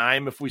our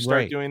time if we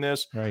start doing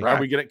this? Right. Are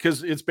we going to,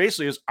 because it's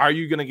basically are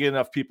you going to get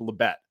enough people to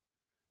bet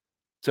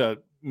to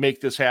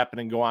make this happen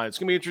and go on? It's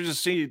going to be interesting to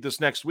see this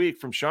next week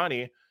from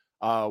Shawnee,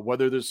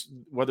 whether this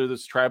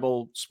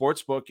tribal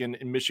sports book in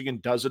Michigan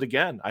does it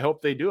again. I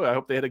hope they do. I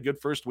hope they had a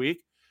good first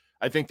week.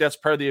 I think that's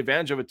part of the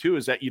advantage of it too,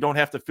 is that you don't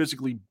have to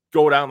physically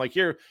go down like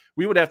here.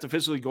 We would have to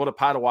physically go to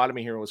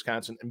Potawatomi here in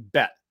Wisconsin and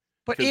bet.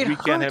 But it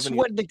hurts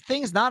when the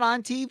thing's not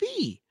on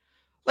TV.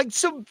 Like,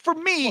 so for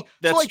me,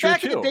 that's so like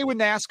back true in the day with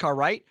NASCAR,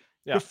 right?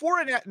 Yeah.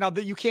 Before now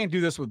that you can't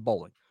do this with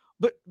bowling,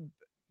 but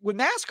with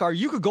NASCAR,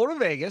 you could go to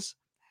Vegas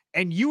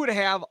and you would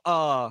have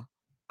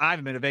I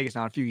haven't been to Vegas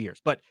now in a few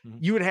years, but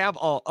you would have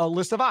a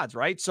list of odds,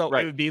 right? So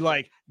it would be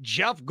like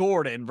Jeff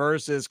Gordon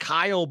versus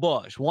Kyle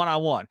Busch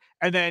 1-on-1.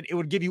 And then it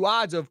would give you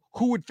odds of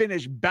who would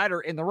finish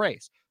better in the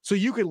race. So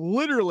you could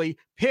literally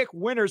pick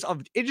winners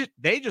of it.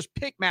 They just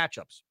pick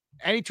matchups,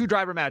 any two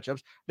driver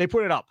matchups. They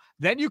put it up.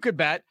 Then you could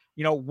bet,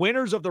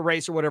 winners of the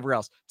race or whatever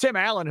else. Tim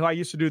Allen, who I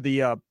used to do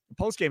the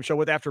post-game show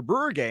with after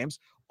Brewer games,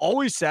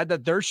 always said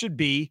that there should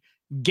be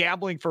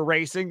gambling for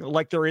racing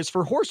like there is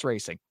for horse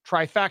racing.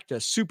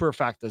 Trifectas,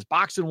 superfectas,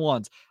 box and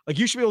ones. Like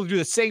you should be able to do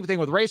the same thing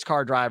with race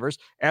car drivers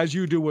as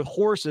you do with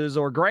horses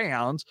or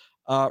greyhounds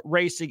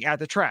racing at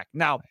the track.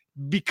 Now,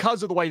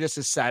 because of the way this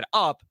is set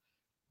up,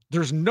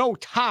 there's no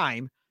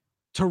time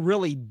to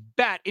really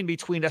bet in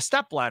between a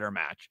stepladder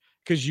match.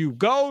 Because you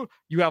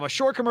have a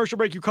short commercial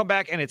break, you come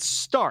back and it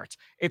starts.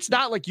 It's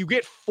not like you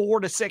get 4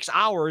 to 6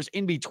 hours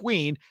in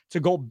between to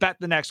go bet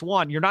the next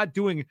one. You're not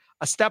doing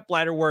a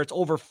stepladder where it's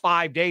over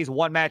 5 days,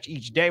 one match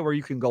each day where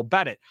you can go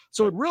bet it.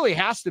 So it really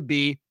has to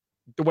be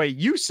the way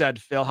you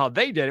said, Phil, how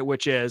they did it,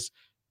 which is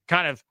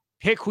kind of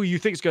pick who you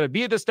think is going to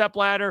be at the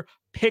stepladder,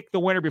 pick the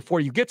winner before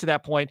you get to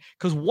that point.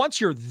 Because once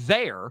you're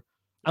there,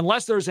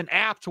 unless there's an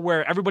app to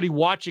where everybody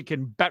watching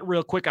can bet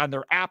real quick on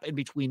their app in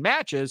between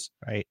matches,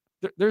 right?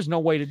 There's no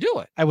way to do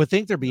it. I would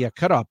think there'd be a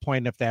cutoff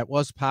point if that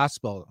was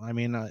possible. I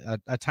mean,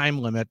 a time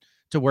limit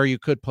to where you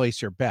could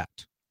place your bet.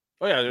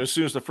 Oh yeah, as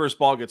soon as the first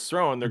ball gets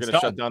thrown, they're going to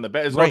shut down the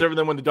bet. It's no different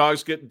than when the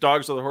dogs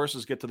or the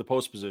horses get to the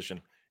post position.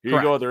 Here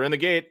you go, they're in the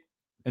gate.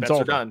 Bets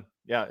are done.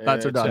 Yeah,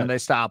 bets are done, and they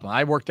stop them.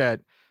 I worked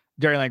at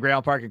Dairyland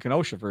Greyhound Park in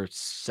Kenosha for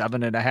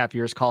 7.5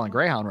 years calling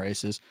greyhound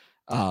races.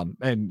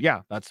 And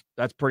yeah, that's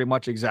pretty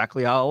much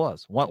exactly how it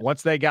was.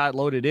 Once they got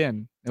loaded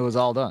in, it was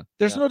all done.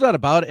 There's no doubt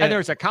about it. And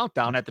there's a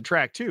countdown at the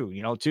track too,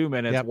 2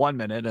 minutes, 1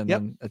 minute, and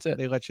then that's it.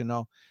 They let you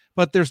know.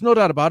 But there's no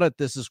doubt about it.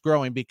 This is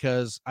growing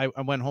because I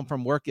went home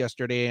from work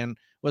yesterday and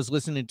was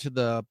listening to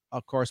the,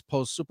 of course,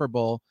 post Super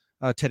Bowl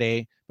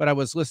today, but I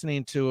was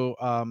listening to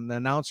the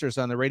announcers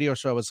on the radio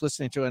show I was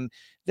listening to, and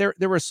there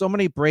were so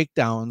many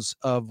breakdowns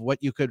of what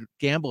you could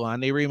gamble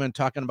on. They were even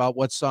talking about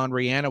what song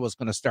Rihanna was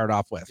going to start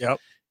off with. Yep.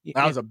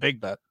 That was a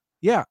big bet.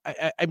 Yeah.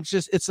 I'm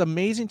just, it's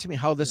amazing to me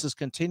how this is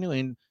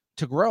continuing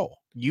to grow.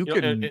 You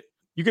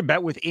can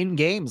bet within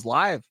games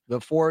live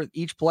before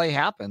each play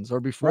happens or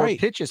before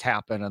pitches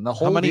happen and the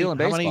whole deal in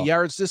baseball. How many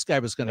yards this guy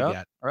was going to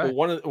get. Right.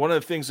 Well, one of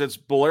the things that's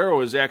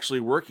Bolero is actually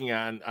working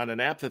on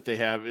an app that they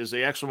have is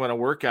they actually want to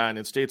work on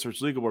in states where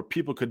it's legal where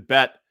people could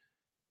bet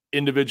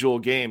individual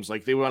games.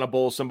 Like they want to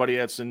bowl somebody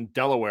that's in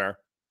Delaware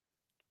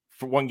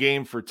for one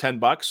game for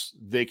 $10,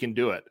 they can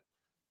do it.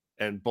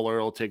 and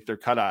Bolero will take their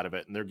cut out of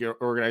it. And they're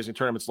organizing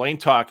tournaments. Lane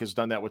Talk has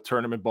done that with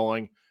tournament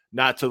bowling,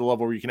 not to the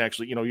level where you can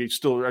actually, you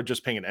still are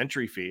just paying an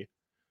entry fee,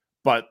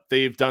 but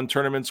they've done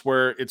tournaments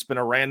where it's been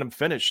a random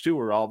finish too,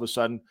 where all of a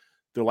sudden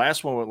the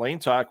last one with Lane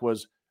Talk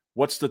was,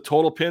 what's the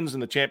total pins in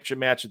the championship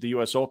match at the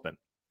US Open?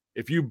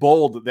 If you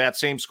bowled that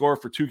same score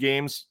for 2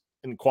 games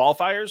in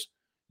qualifiers,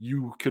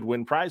 you could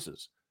win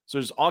prizes. So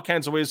there's all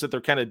kinds of ways that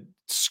they're kind of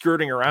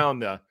skirting around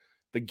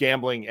the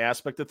gambling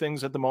aspect of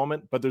things at the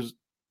moment, but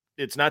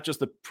it's not just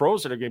the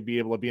pros that are going to be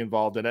able to be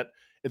involved in it.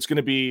 It's going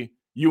to be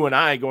you and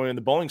I going in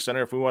the bowling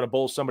center. If we want to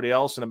bowl somebody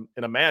else in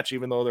a match,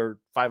 even though they're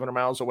 500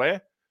 miles away,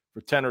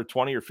 for 10 or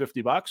 20 or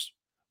 $50,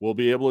 we'll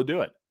be able to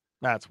do it.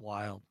 That's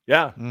wild.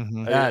 Yeah.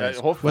 Mm-hmm.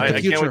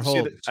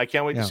 I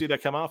can't wait to see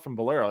that come out from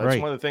Bolero.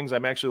 That's one of the things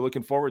I'm actually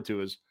looking forward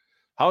to is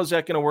how is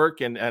that going to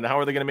work? And how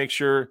are they going to make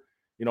sure,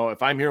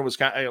 if I'm here in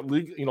Wisconsin,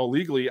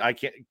 legally,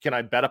 can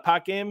I bet a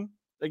pot game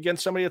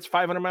against somebody that's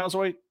 500 miles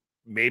away?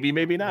 Maybe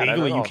not.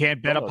 Legally, you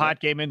can't bet a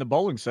pot game in the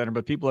bowling center,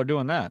 but people are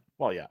doing that.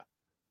 Well, yeah.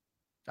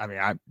 I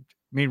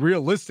mean,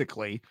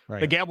 realistically,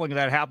 the gambling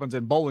that happens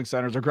in bowling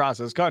centers across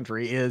this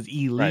country is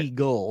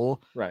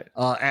illegal, right?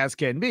 As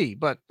can be,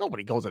 but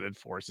nobody goes and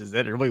enforces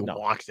it. Everybody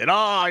walks it.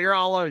 Oh, you're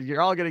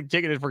all getting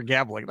ticketed for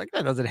gambling. Like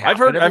that doesn't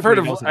happen. I've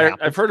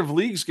heard of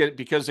leagues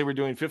because they were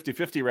doing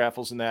 50-50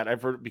 raffles and that.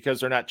 I've heard because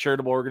they're not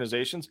charitable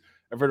organizations.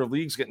 I've heard of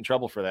leagues get in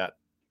trouble for that.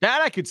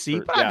 That I could see,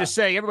 but I'm just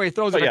saying everybody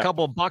throws in a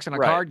couple of bucks on a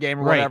card game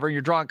or whatever, and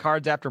you're drawing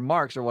cards after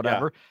marks or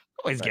whatever.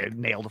 Always get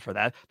nailed for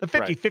that. The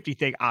 50-50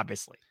 thing,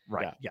 obviously.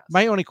 Right. Yeah. Yes.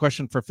 My only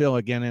question for Phil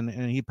again,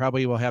 and he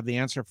probably will have the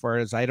answer for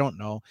it, is I don't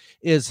know,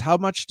 is how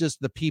much does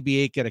the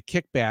PBA get a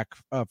kickback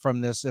from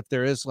this if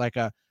there is like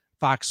a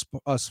Fox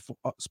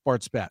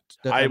sports bet?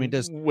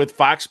 With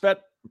Fox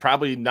bet,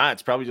 probably not.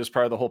 It's probably just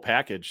part of the whole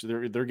package.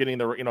 They're getting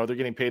they're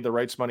getting paid the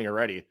rights money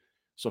already.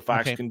 So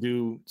Fox can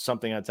do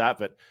something on top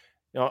of it.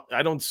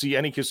 I don't see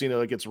any casino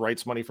that gets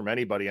rights money from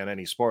anybody on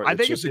any sport. I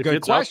think it's a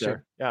good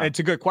question. Yeah. It's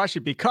a good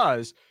question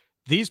because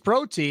these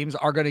pro teams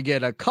are going to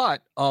get a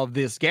cut of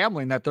this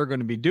gambling that they're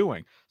going to be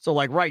doing. So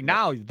like right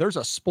now, there's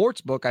a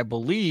sports book, I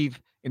believe,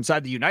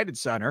 inside the United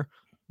Center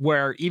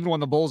where even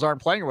when the Bulls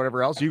aren't playing or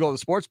whatever else, you go to the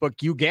sports book,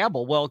 you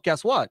gamble. Well,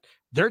 guess what?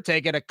 They're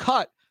taking a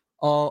cut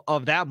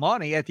of that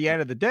money at the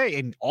end of the day.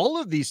 And all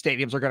of these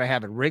stadiums are going to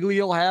have it.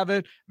 Wrigley will have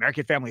it.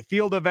 American Family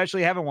Field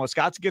eventually have it. When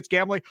Wisconsin gets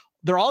gambling,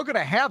 they're all going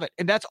to have it.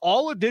 And that's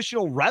all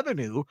additional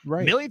revenue,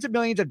 millions and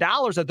millions of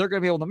dollars that they're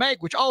going to be able to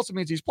make, which also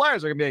means these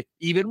players are going to make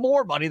even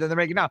more money than they're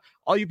making now.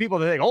 All you people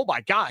that think, oh my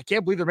God, I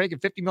can't believe they're making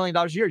 $50 million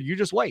a year. You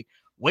just wait.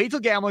 Wait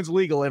till gambling's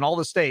legal in all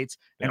the states.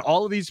 And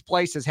all of these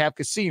places have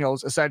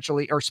casinos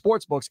essentially, or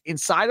sports books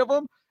inside of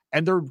them.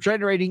 And they're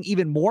generating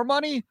even more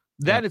money.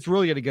 Then it's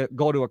really going to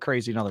go to a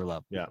crazy another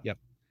level. Yeah. Yep.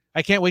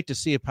 I can't wait to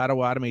see if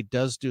Potawatomi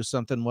does do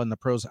something when the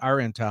pros are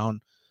in town.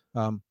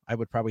 I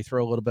would probably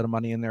throw a little bit of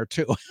money in there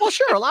too. Well,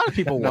 sure. A lot of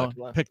people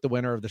would pick the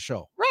winner of the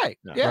show. Right.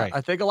 Yeah. Right. I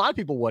think a lot of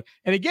people would.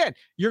 And again,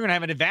 you're going to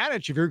have an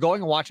advantage if you're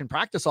going and watching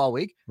practice all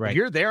week. Right. If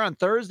you're there on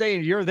Thursday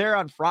and you're there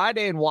on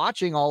Friday and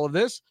watching all of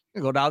this,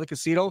 you go down to the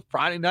casino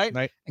Friday night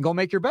and go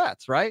make your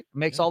bets. Right. It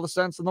makes all the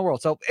sense in the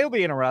world. So it'll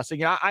be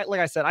interesting. I like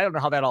I said, I don't know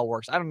how that all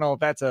works. I don't know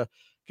if that's a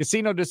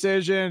casino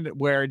decision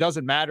where it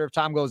doesn't matter if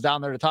Tom goes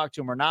down there to talk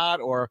to him or not,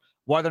 or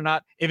whether or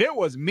not, if it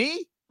was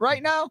me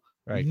right now,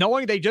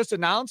 knowing they just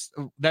announced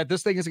that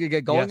this thing is going to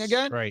get going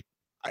again. Right.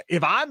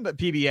 If I'm the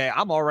PBA,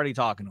 I'm already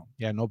talking to them.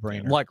 Yeah, no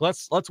brainer. Like,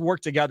 let's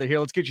work together here.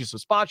 Let's get you some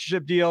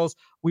sponsorship deals.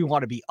 We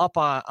want to be up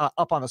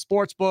on the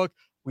sports book.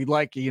 We'd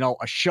like, a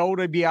show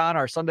to be on,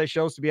 our Sunday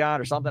shows to be on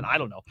or something. I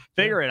don't know.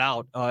 Figure it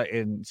out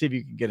and see if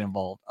you can get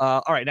involved.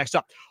 All right, next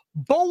up.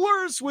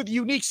 Bowlers with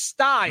unique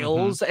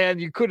styles, and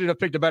you couldn't have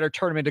picked a better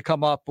tournament to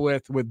come up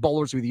with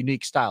bowlers with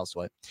unique styles.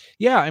 What?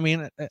 Yeah, I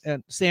mean,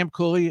 Sam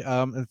Cooley.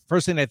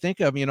 First thing I think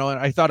of, and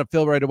I thought of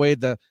Phil right away.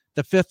 The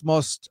fifth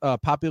most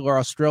popular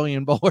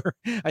Australian bowler.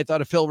 I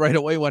thought of Phil right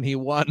away when he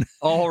won.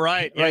 Oh,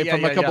 right,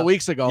 from a couple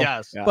weeks ago.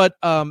 Yes, but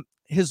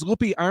his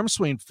loopy arm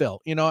swing, Phil.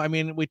 I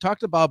mean, we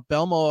talked about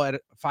Belmo at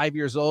 5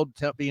 years old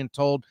being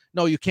told,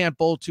 no, you can't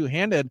bowl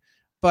two-handed.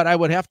 But I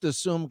would have to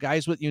assume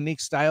guys with unique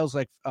styles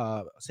like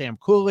Sam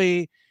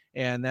Cooley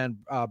and then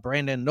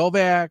Brandon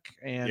Novak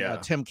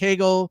and Tim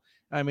Cagle.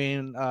 I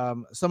mean,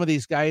 some of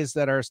these guys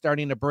that are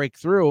starting to break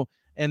through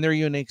and their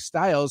unique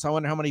styles. I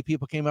wonder how many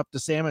people came up to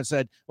Sam and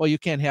said, well, you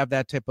can't have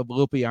that type of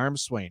loopy arm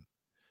swing.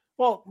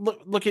 Well,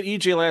 look at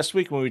EJ last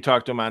week when we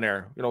talked to him on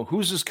air.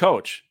 Who's his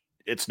coach?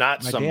 It's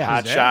not some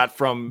hot shot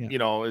from,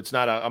 it's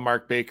not a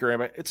Mark Baker.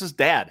 It's his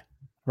dad.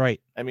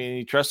 Right. I mean,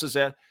 he trusts his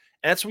dad.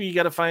 That's where you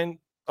got to find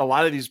a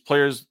lot of these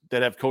players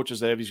that have coaches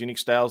that have these unique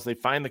styles. They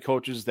find the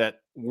coaches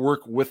that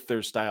work with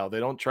their style. They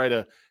don't try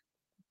to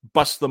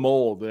bust the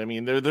mold. I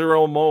mean, they're their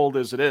own mold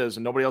as it is,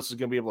 and nobody else is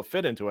going to be able to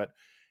fit into it.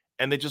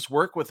 And they just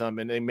work with them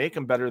and they make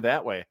them better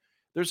that way.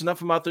 There's enough of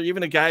them out there.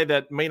 Even a guy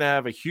that may not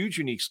have a huge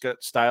unique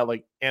style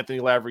like Anthony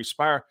Lavery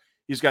Spire,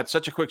 he's got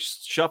such a quick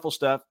shuffle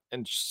step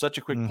and such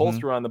a quick pull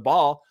through on the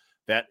ball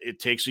that it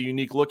takes a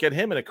unique look at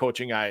him in a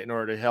coaching eye in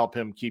order to help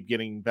him keep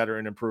getting better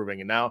and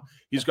improving. And now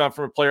he's gone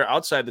from a player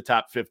outside the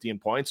top 50 in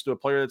points to a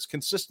player that's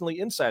consistently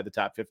inside the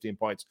top 50 in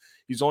points.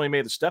 He's only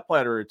made a step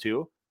ladder or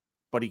two,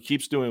 but he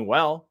keeps doing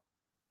well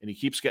and he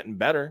keeps getting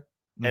better.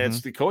 Mm-hmm. And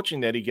it's the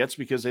coaching that he gets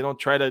because they don't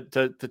try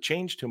to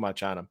change too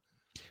much on him.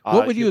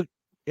 What would you,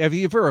 if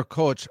you were a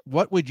coach,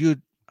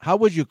 how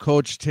would you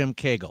coach Tim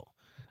Cagle?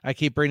 I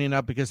keep bringing it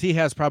up because he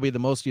has probably the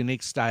most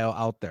unique style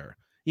out there,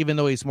 even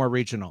though he's more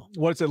regional.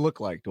 What does it look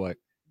like, Dwight?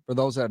 For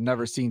those that have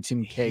never seen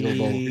Tim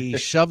Cagle, he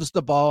shoves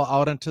the ball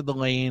out into the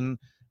lane,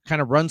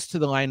 kind of runs to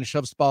the line and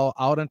shoves the ball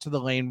out into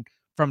the lane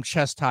from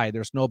chest high.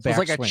 There's no back.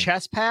 It's like a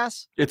chest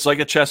pass? It's like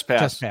a chest pass.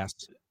 Chest pass.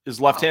 His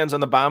left hand's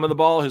on the bottom of the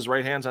ball, his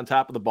right hand's on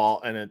top of the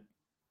ball, and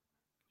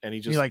he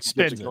just like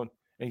spins it.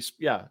 And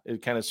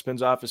it kind of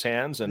spins off his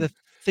hands. And the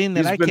thing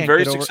that he's I been can't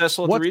very get over,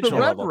 successful at what's the regional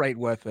the rev level. rate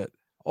with it?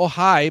 Oh,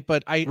 high,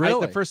 but Really?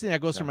 the first thing that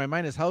goes through my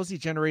mind is how is he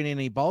generating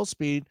any ball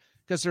speed?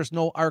 Because there's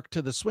no arc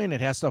to the swing. It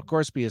has to, of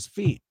course, be his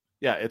feet.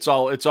 Yeah, it's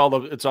all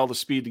the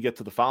speed to get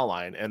to the foul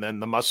line, and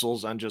then the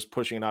muscles on just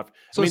pushing it off.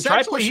 So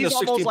essentially, he's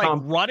almost like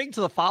running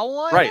to the foul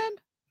line. Right. Then?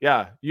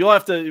 Yeah, you'll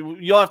have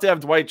to have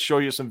Dwight show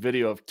you some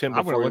video of Tim.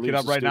 I'm going to look it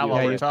up right now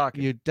while we're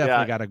talking. You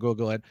definitely got to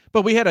Google it.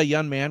 But we had a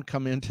young man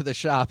come into the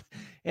shop,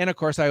 and of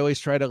course, I always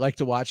try to like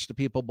to watch the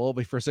people bowl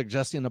before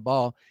suggesting the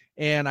ball.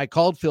 And I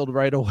called Phil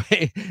right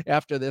away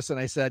after this, and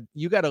I said,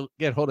 "You got to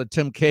get hold of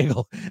Tim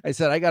Cagle." I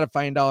said, "I got to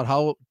find out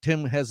how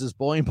Tim has his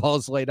bowling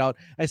balls laid out."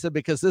 I said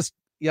because this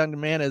young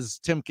man is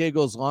Tim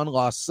Cagle's long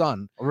lost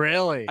son.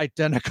 Really,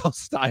 identical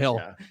style.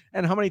 Yeah.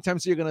 And how many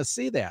times are you going to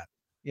see that?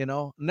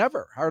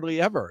 Never,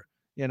 hardly ever.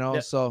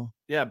 So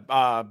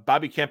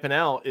Bobby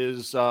Campanelle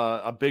is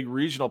a big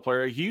regional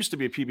player. He used to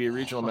be a PBA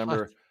regional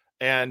member,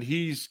 and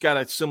he's got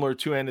a similar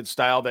two-handed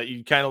style that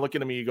you kind of look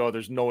at him and you go,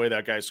 "There's no way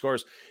that guy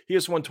scores." He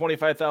just won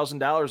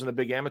 $25,000 in a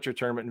big amateur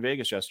tournament in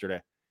Vegas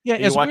yesterday. Yeah,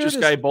 you watch this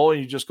guy bowl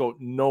and you just go,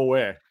 "No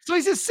way." So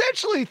he's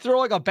essentially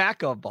throwing a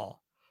backup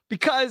ball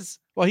because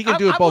he can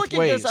do it both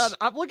ways.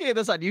 I'm looking at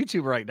this on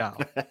YouTube right now.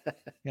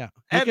 Yeah,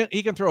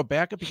 he can throw a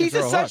backup. He's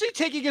essentially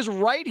taking his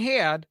right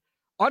hand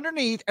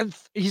underneath, and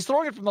he's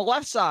throwing it from the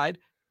left side,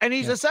 and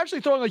he's essentially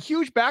throwing a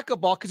huge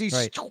backup ball because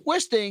he's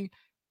twisting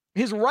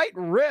his right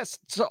wrist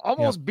to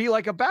almost be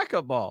like a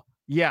backup ball.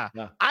 Yeah,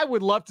 I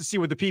would love to see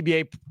what the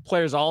PBA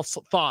players all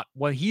thought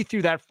when he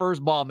threw that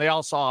first ball, and they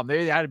all saw him.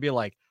 They had to be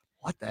like,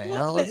 "What the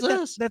hell is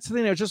this?" That's the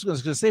thing I was just going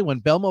to say.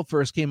 When Belmo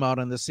first came out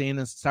on the scene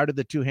and started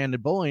the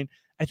two-handed bowling,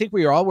 I think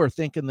we all were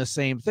thinking the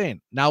same thing.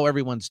 Now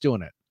everyone's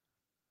doing it.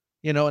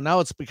 Now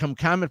it's become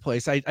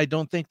commonplace. I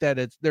don't think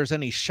that there's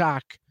any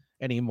shock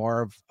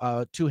anymore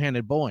of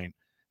two-handed bowling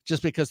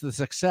just because of the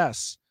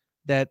success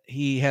that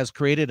he has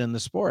created in the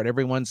sport.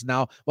 Everyone's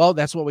now, well,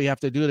 that's what we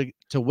have to do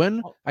to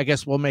win. I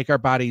guess we'll make our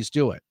bodies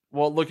do it.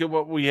 Well, look at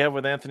what we have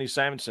with Anthony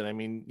Simonson. I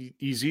mean,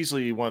 he's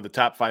easily one of the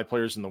top 5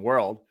 players in the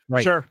world.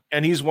 Right. Sure.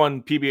 And he's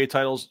won PBA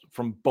titles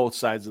from both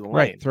sides of the lane.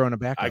 Right. Throwing it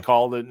back. I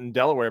called it in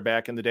Delaware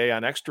back in the day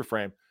on Extra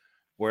Frame,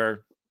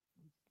 where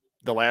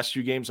the last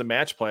few games of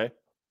match play,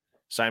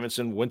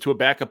 Simonson went to a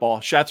backup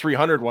ball, shot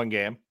 300 one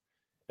game.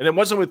 And it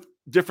wasn't with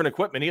different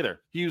equipment either.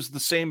 He used the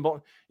same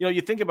ball.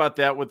 You think about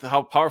that with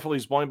how powerful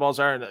these bowling balls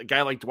are. And a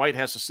guy like Dwight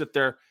has to sit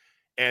there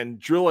and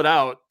drill it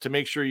out to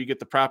make sure you get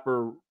the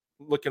proper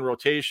look and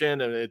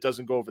rotation and it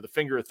doesn't go over the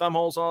finger or thumb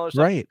holes and all that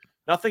stuff. Right.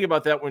 Now think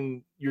about that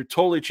when you're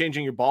totally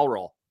changing your ball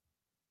roll,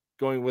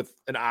 going with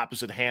an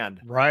opposite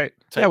hand. Right.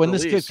 Yeah. When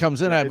this kid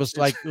comes in, I was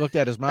like, looked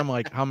at his mom,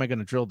 like, how am I going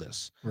to drill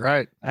this?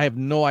 Right. I have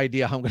no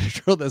idea how I'm going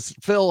to drill this.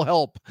 Phil,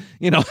 help.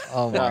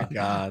 Oh my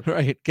God.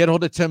 Right. Get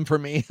hold of Tim for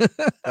me.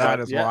 That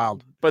is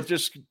wild. But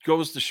just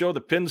goes to show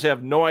the pins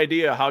have no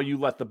idea how you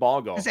let the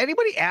ball go. Has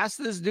anybody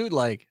asked this dude,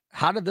 like,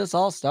 how did this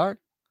all start?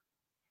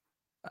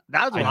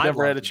 I've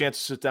never had a chance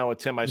to sit down with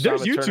Tim. There's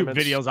YouTube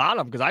videos on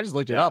him because I just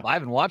looked it up. I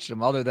haven't watched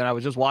them other than I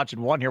was just watching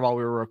one here while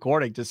we were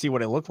recording to see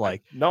what it looked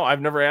like. No,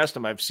 I've never asked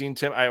him. I've seen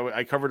Tim.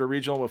 I covered a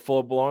regional with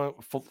Flow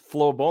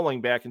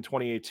Bowling back in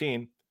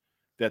 2018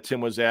 that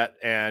Tim was at,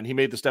 and he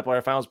made the step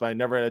ladder finals, but I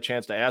never had a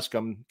chance to ask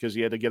him because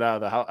he had to get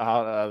out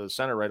of the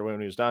center right away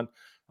when he was done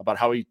about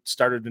how he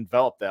started and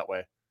developed that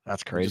way.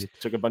 That's crazy.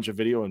 Just took a bunch of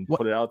video and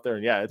put it out there,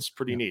 and it's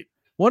pretty neat.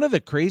 One of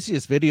the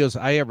craziest videos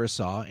I ever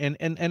saw, and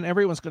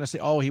everyone's going to say,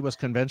 "Oh, he was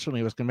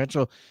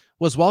conventional,"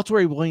 was Walter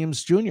Ray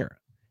Williams Jr.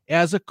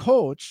 As a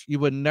coach, you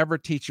would never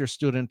teach your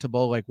student to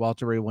bowl like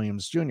Walter Ray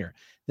Williams Jr.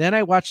 Then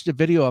I watched a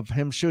video of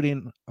him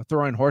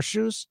throwing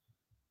horseshoes.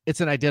 It's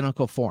an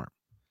identical form.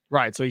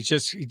 Right. So he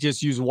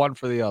just used one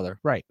for the other.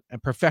 Right.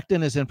 And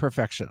perfecting is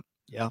imperfection.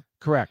 Yeah.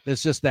 Correct.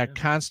 It's just that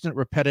constant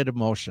repetitive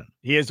motion.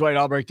 He is Dwight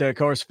Albrecht. Of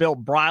course, Phil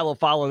Brile will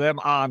follow them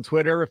on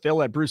Twitter.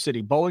 Phil at Bruce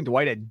City Bowling.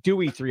 Dwight at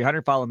Dewey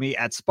 300. Follow me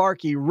at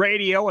Sparky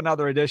Radio.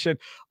 Another edition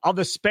of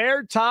the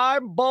Spare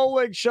Time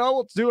Bowling Show.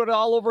 Let's do it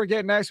all over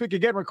again next week.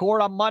 Again, record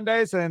on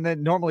Mondays and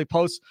then normally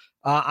post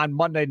on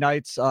Monday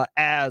nights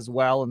as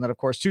well. And then, of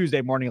course,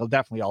 Tuesday morning, it'll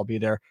definitely all be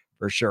there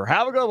for sure.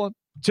 Have a good one.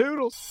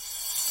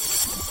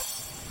 Toodles.